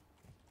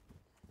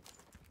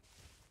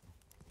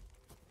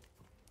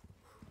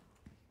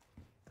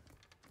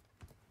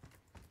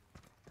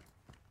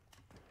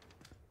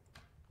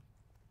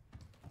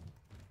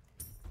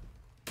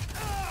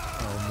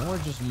 More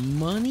just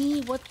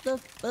money? What the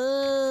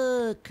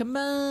fuck? Come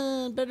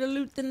on, better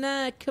loot than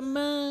that. Come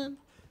on.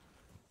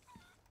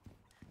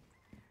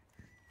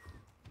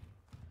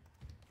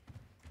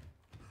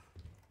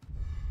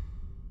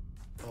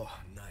 Oh,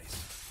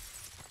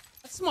 nice.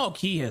 That small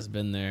key has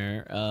been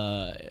there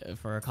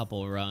for a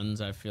couple of runs,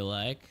 I feel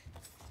like.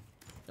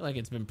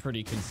 It's been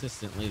pretty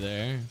consistently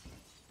there.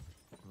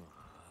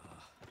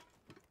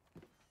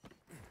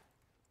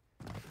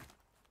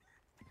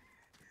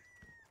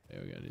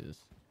 Okay, we gotta do this.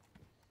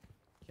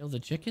 Kill the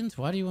chickens?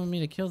 Why do you want me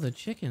to kill the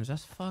chickens?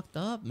 That's fucked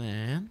up,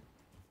 man.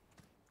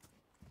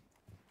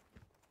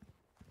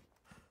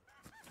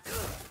 There's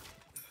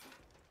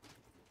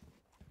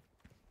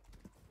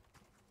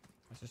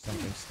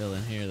something still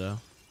in here, though.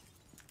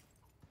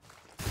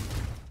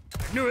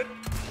 I knew it!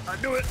 I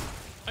knew it!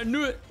 I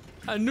knew it!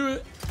 I knew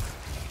it!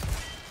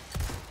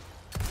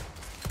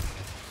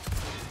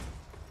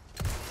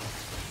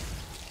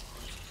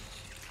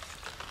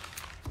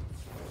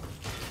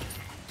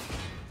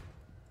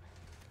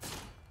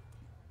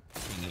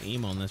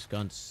 Aim on this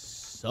gun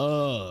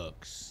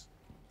sucks.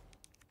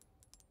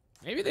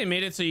 Maybe they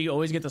made it so you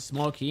always get the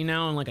small key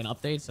now in like an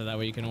update, so that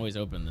way you can always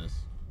open this.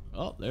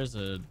 Oh, there's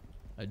a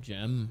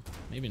gem.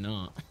 Maybe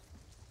not.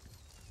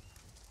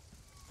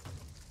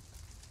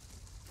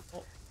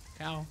 Oh,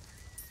 cow.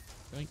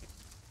 Drink.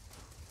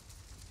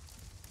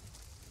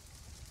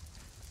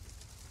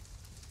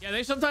 Yeah,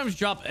 they sometimes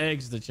drop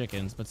eggs, the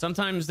chickens, but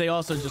sometimes they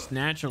also just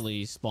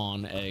naturally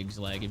spawn eggs,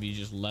 like if you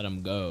just let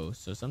them go.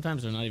 So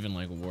sometimes they're not even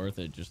like worth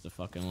it just to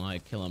fucking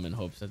like kill them in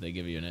hopes that they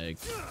give you an egg.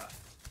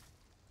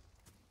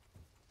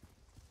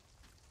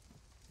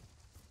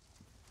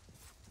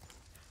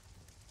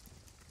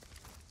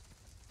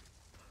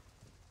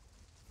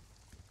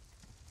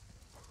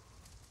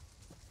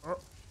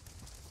 Alright,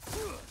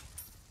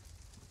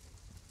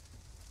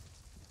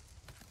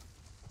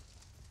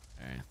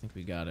 I think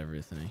we got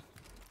everything.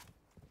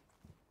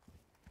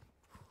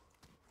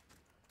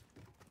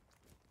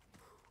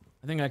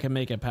 I think I can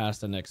make it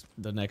past the next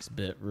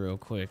bit real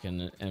quick,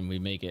 and we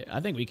make it. I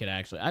think we could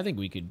actually. I think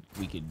we could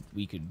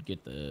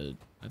get the.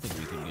 I think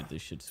we could get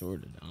this shit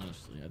sorted.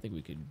 Honestly, I think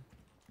we could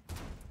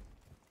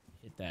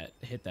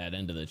hit that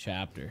end of the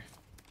chapter.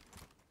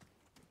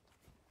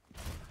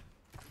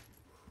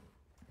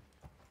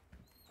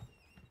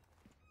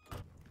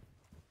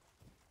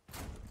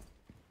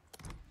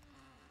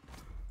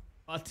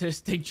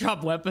 Autistic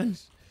drop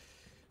weapons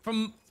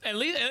from at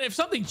least if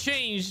something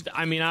changed.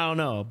 I mean, I don't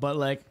know, but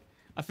like.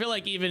 I feel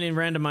like even in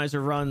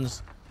randomizer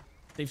runs,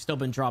 they've still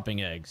been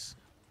dropping eggs.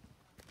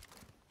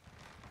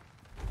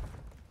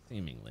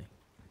 Seemingly.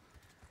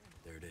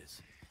 There it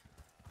is.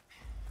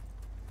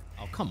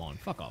 Oh, come on.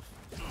 Fuck off.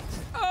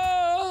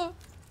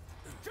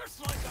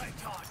 Just like I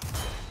thought.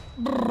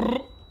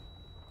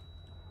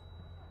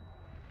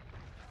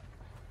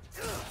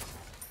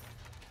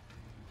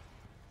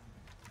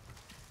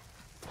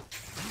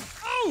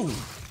 Oh!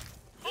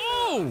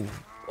 Oh!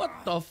 What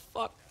the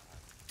fuck?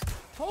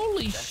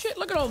 Holy shit,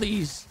 look at all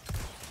these.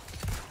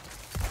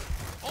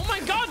 Oh my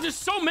God, there's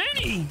so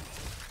many.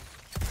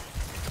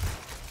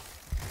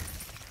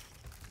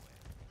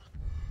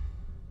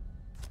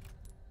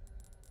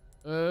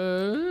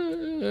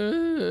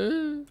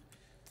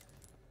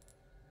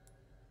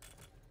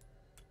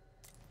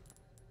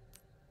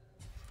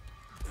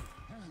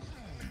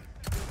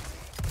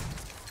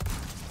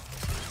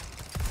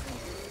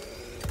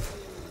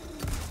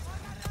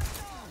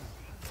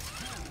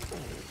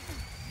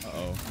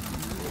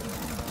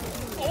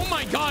 Oh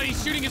my God,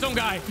 he's shooting his own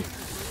guy.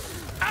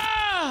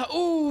 Ah!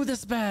 Ooh,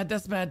 that's bad.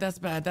 That's bad. That's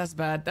bad. That's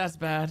bad. That's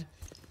bad.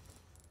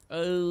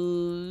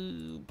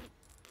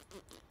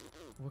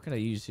 What can I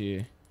use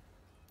here?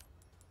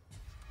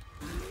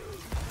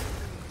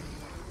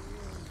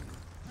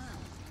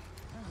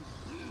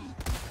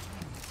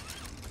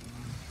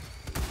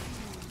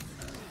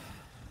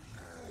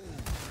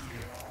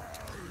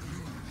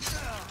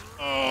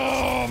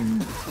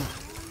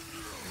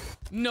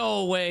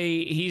 No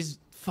way. He's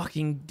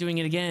fucking doing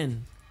it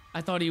again. I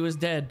thought he was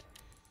dead.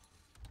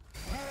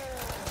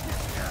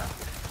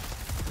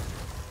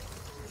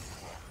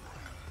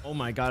 Oh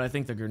my god, I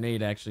think the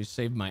grenade actually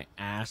saved my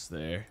ass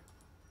there.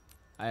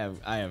 I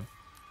have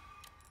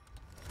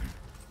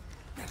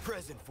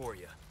Present for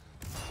you.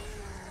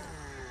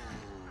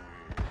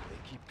 They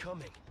keep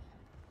coming.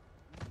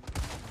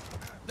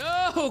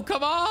 No,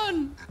 come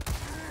on!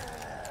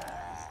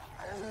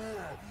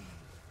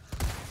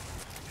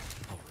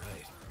 All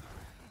right.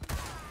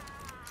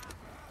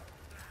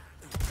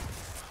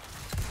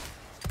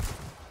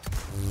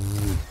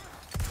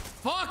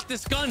 Fuck,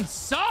 this gun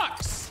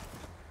sucks!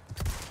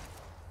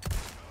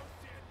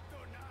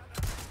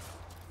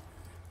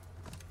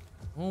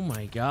 Oh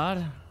my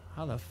god.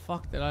 How the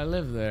fuck did I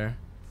live there?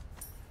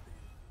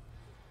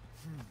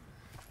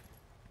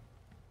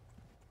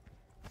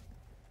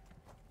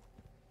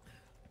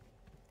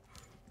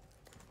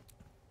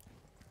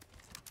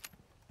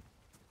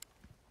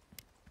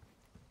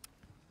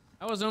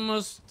 I was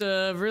almost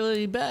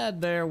really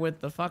bad there with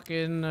the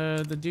fucking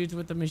the dudes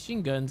with the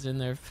machine guns in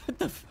there. What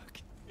the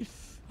fuck?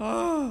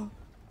 Oh.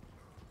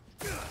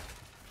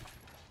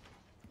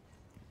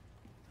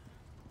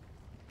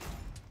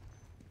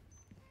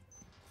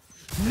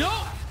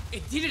 No!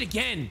 It did it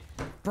again.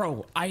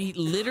 Bro, I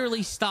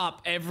literally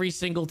stop every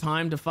single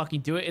time to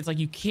fucking do it. It's like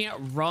you can't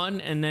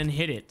run and then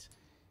hit it.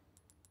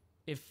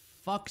 It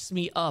fucks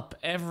me up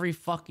every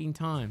fucking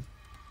time.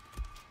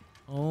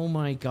 Oh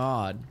my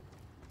god.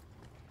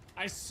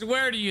 I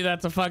swear to you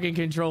that's a fucking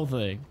control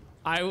thing.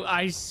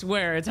 I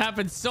swear. It's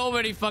happened so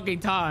many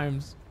fucking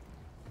times.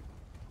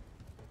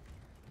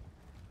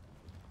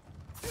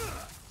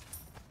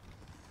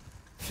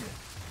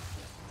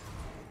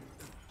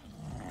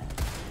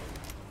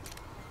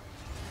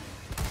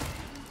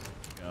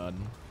 God.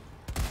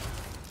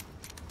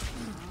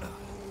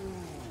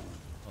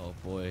 Oh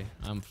boy,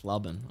 I'm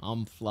flubbing.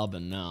 I'm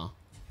flubbing now.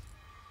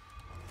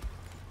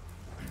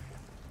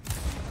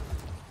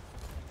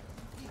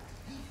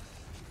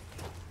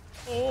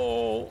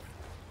 Oh.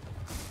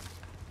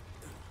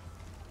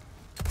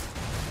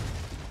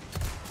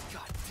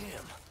 God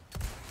damn.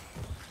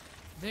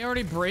 They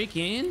already break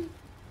in?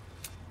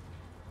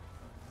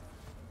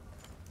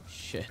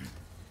 Shit.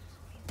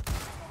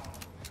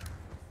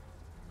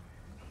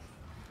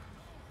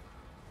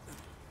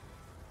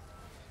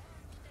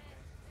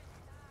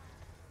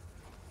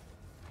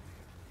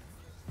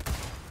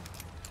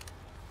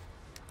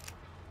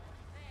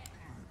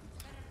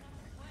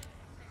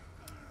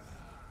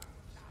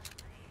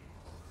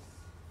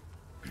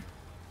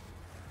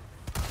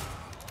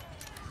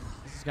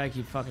 This guy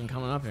keep fucking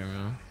coming up here,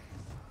 man.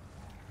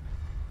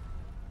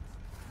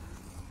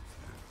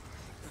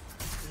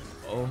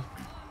 Oh.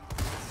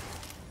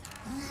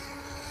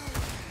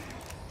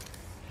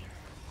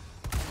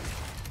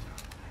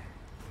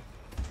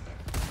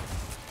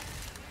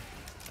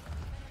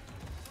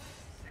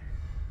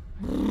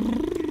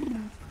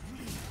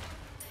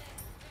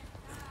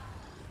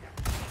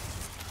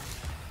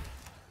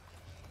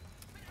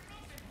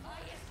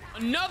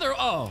 Another.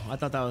 Oh, I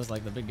thought that was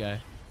like the big guy.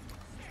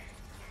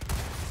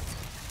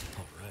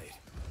 All right.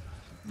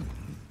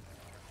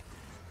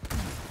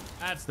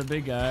 That's the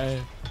big guy.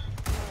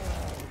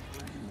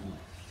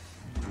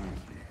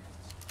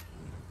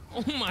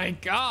 Oh my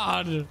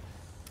god.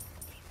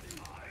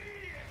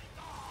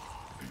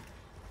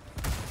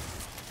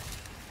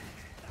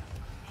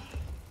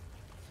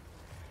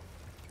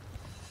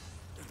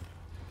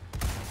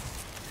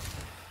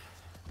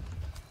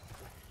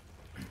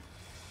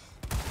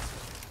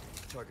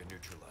 Target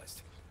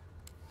neutralized.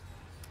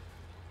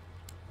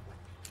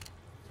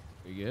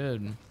 Pretty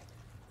good.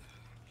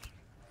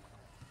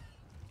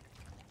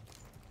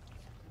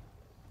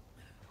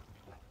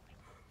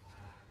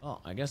 Oh,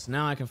 I guess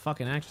now I can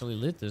fucking actually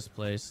loot this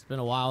place. It's been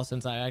a while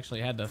since I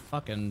actually had to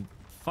fucking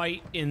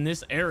fight in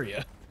this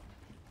area.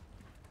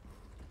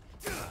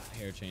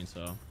 Hair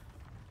chainsaw.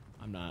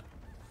 I'm not.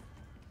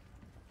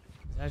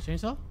 Is that a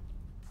chainsaw?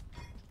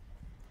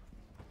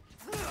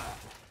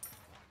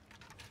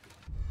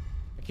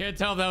 I can't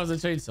tell if that was a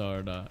chainsaw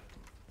or not.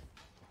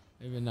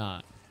 Maybe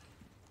not.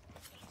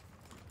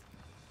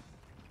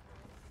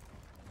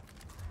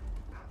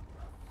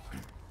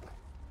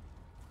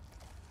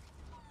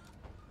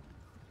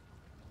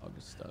 I'll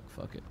get stuck.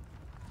 Fuck it.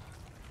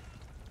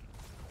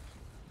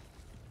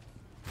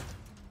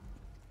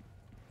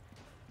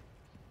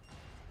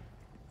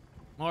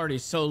 I'm already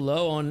so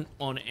low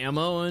on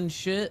ammo and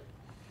shit.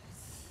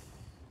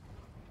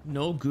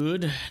 No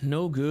good.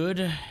 No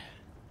good.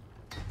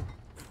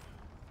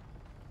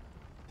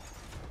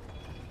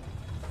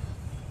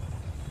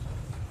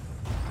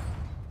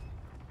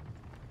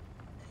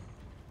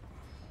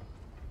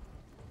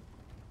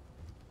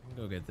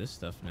 Go get this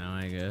stuff now,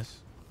 I guess.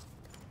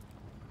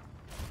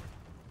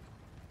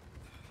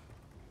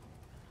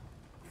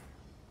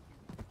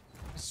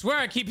 I swear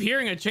I keep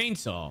hearing a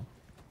chainsaw.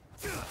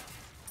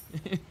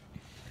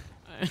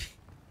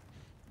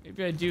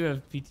 Maybe I do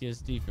have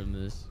PTSD from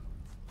this.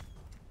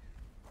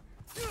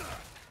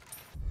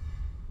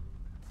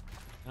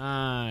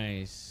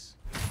 Nice.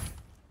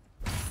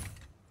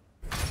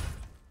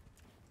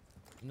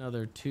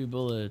 Another 2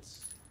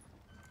 bullets.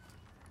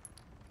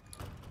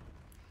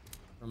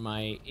 For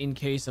my in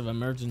case of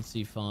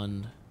emergency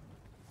fund.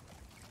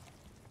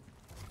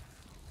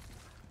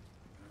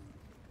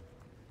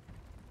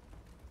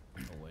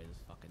 Oh wait,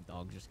 this fucking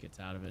dog just gets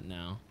out of it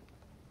now.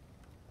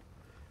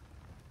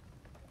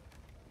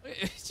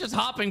 It's just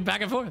hopping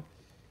back and forth.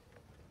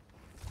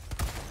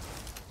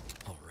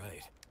 All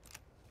right.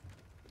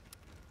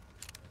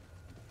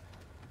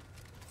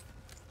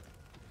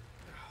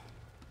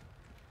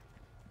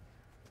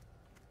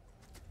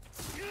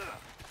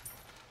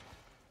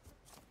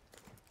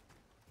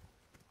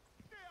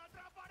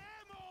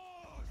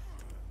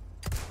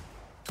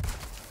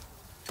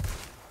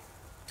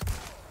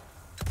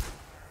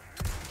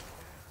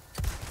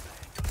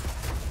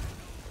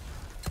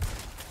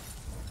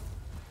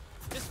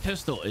 This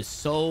pistol is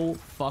so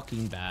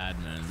fucking bad,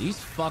 man. These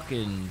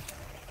fucking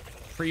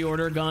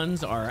pre-order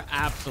guns are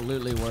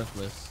absolutely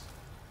worthless.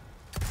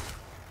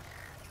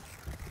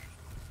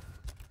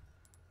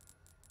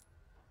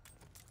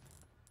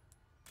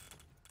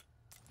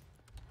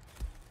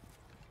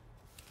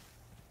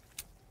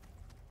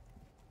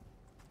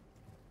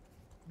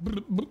 All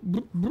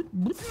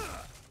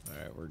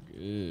right, we're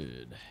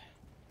good.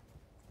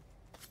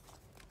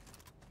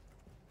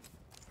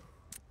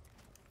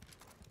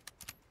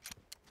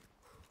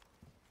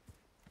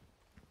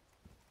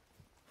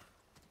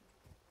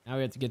 Now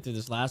we have to get through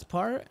this last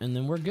part, and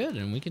then we're good,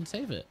 and we can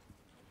save it.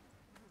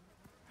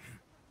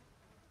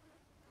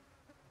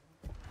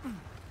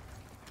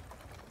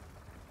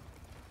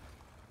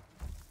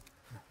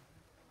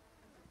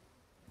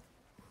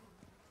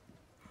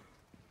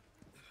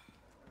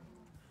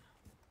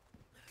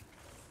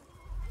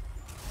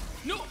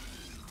 No!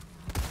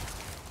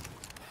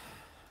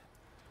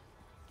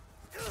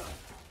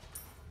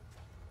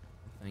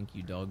 Thank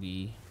you,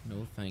 doggy.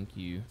 No, thank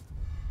you.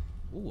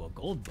 Ooh, a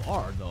gold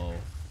bar, though.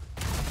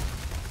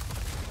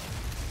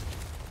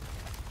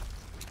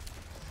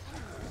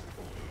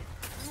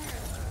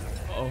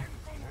 Uh-oh.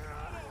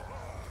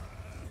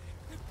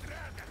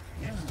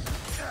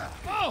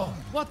 Oh,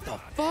 what the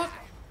fuck?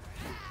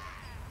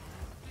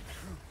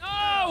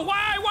 No!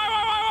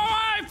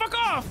 Why? Fuck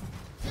off!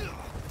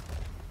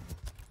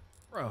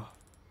 Bro.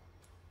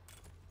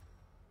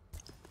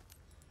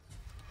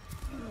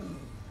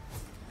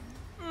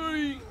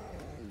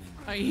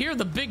 I hear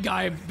the big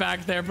guy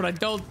back there, but I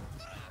don't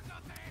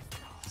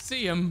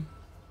see him.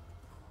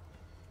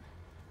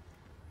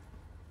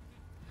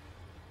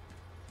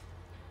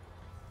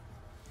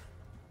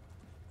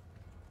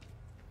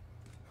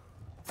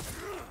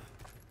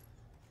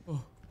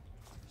 Oh.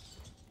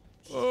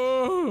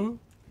 Oh.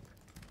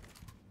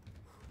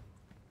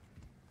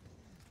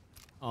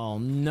 Oh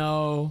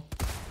no.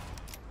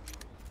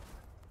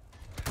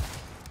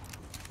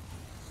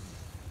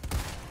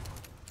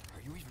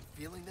 Are you even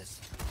feeling this?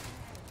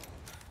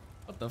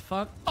 What the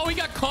fuck? Oh, he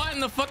got caught in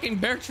the fucking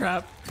bear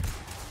trap.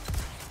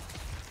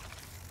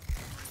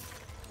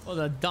 What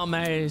a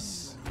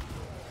dumbass.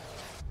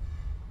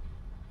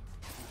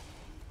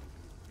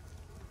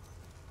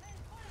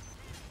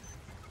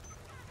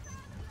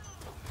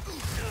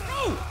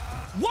 Oh!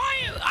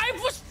 Why? I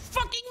was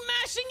fucking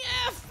mashing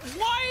F.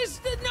 Why is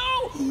the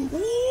no?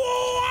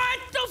 What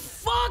the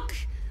fuck?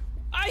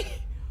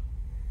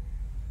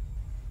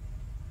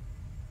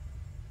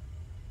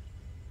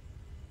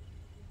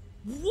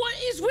 What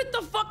is with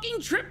the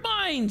fucking trip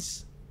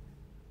mines?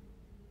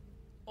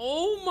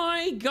 Oh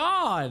my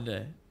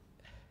god.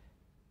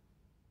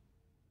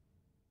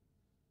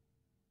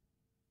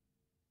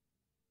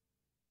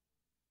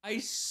 I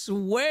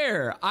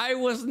swear I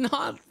was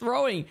not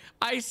throwing.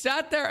 I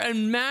sat there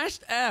and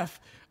mashed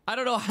F. I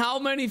don't know how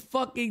many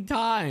fucking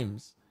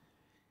times.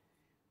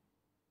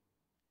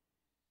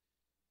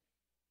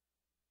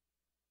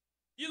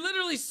 You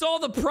literally saw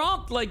the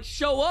prompt like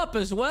show up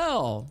as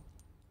well.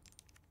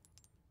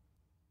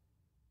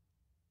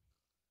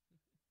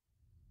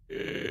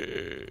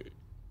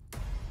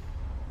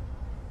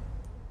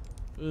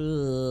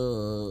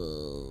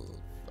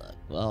 Fuck.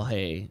 Well,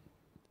 hey,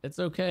 it's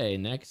okay.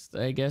 Next,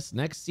 I guess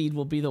next seed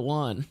will be the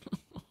one.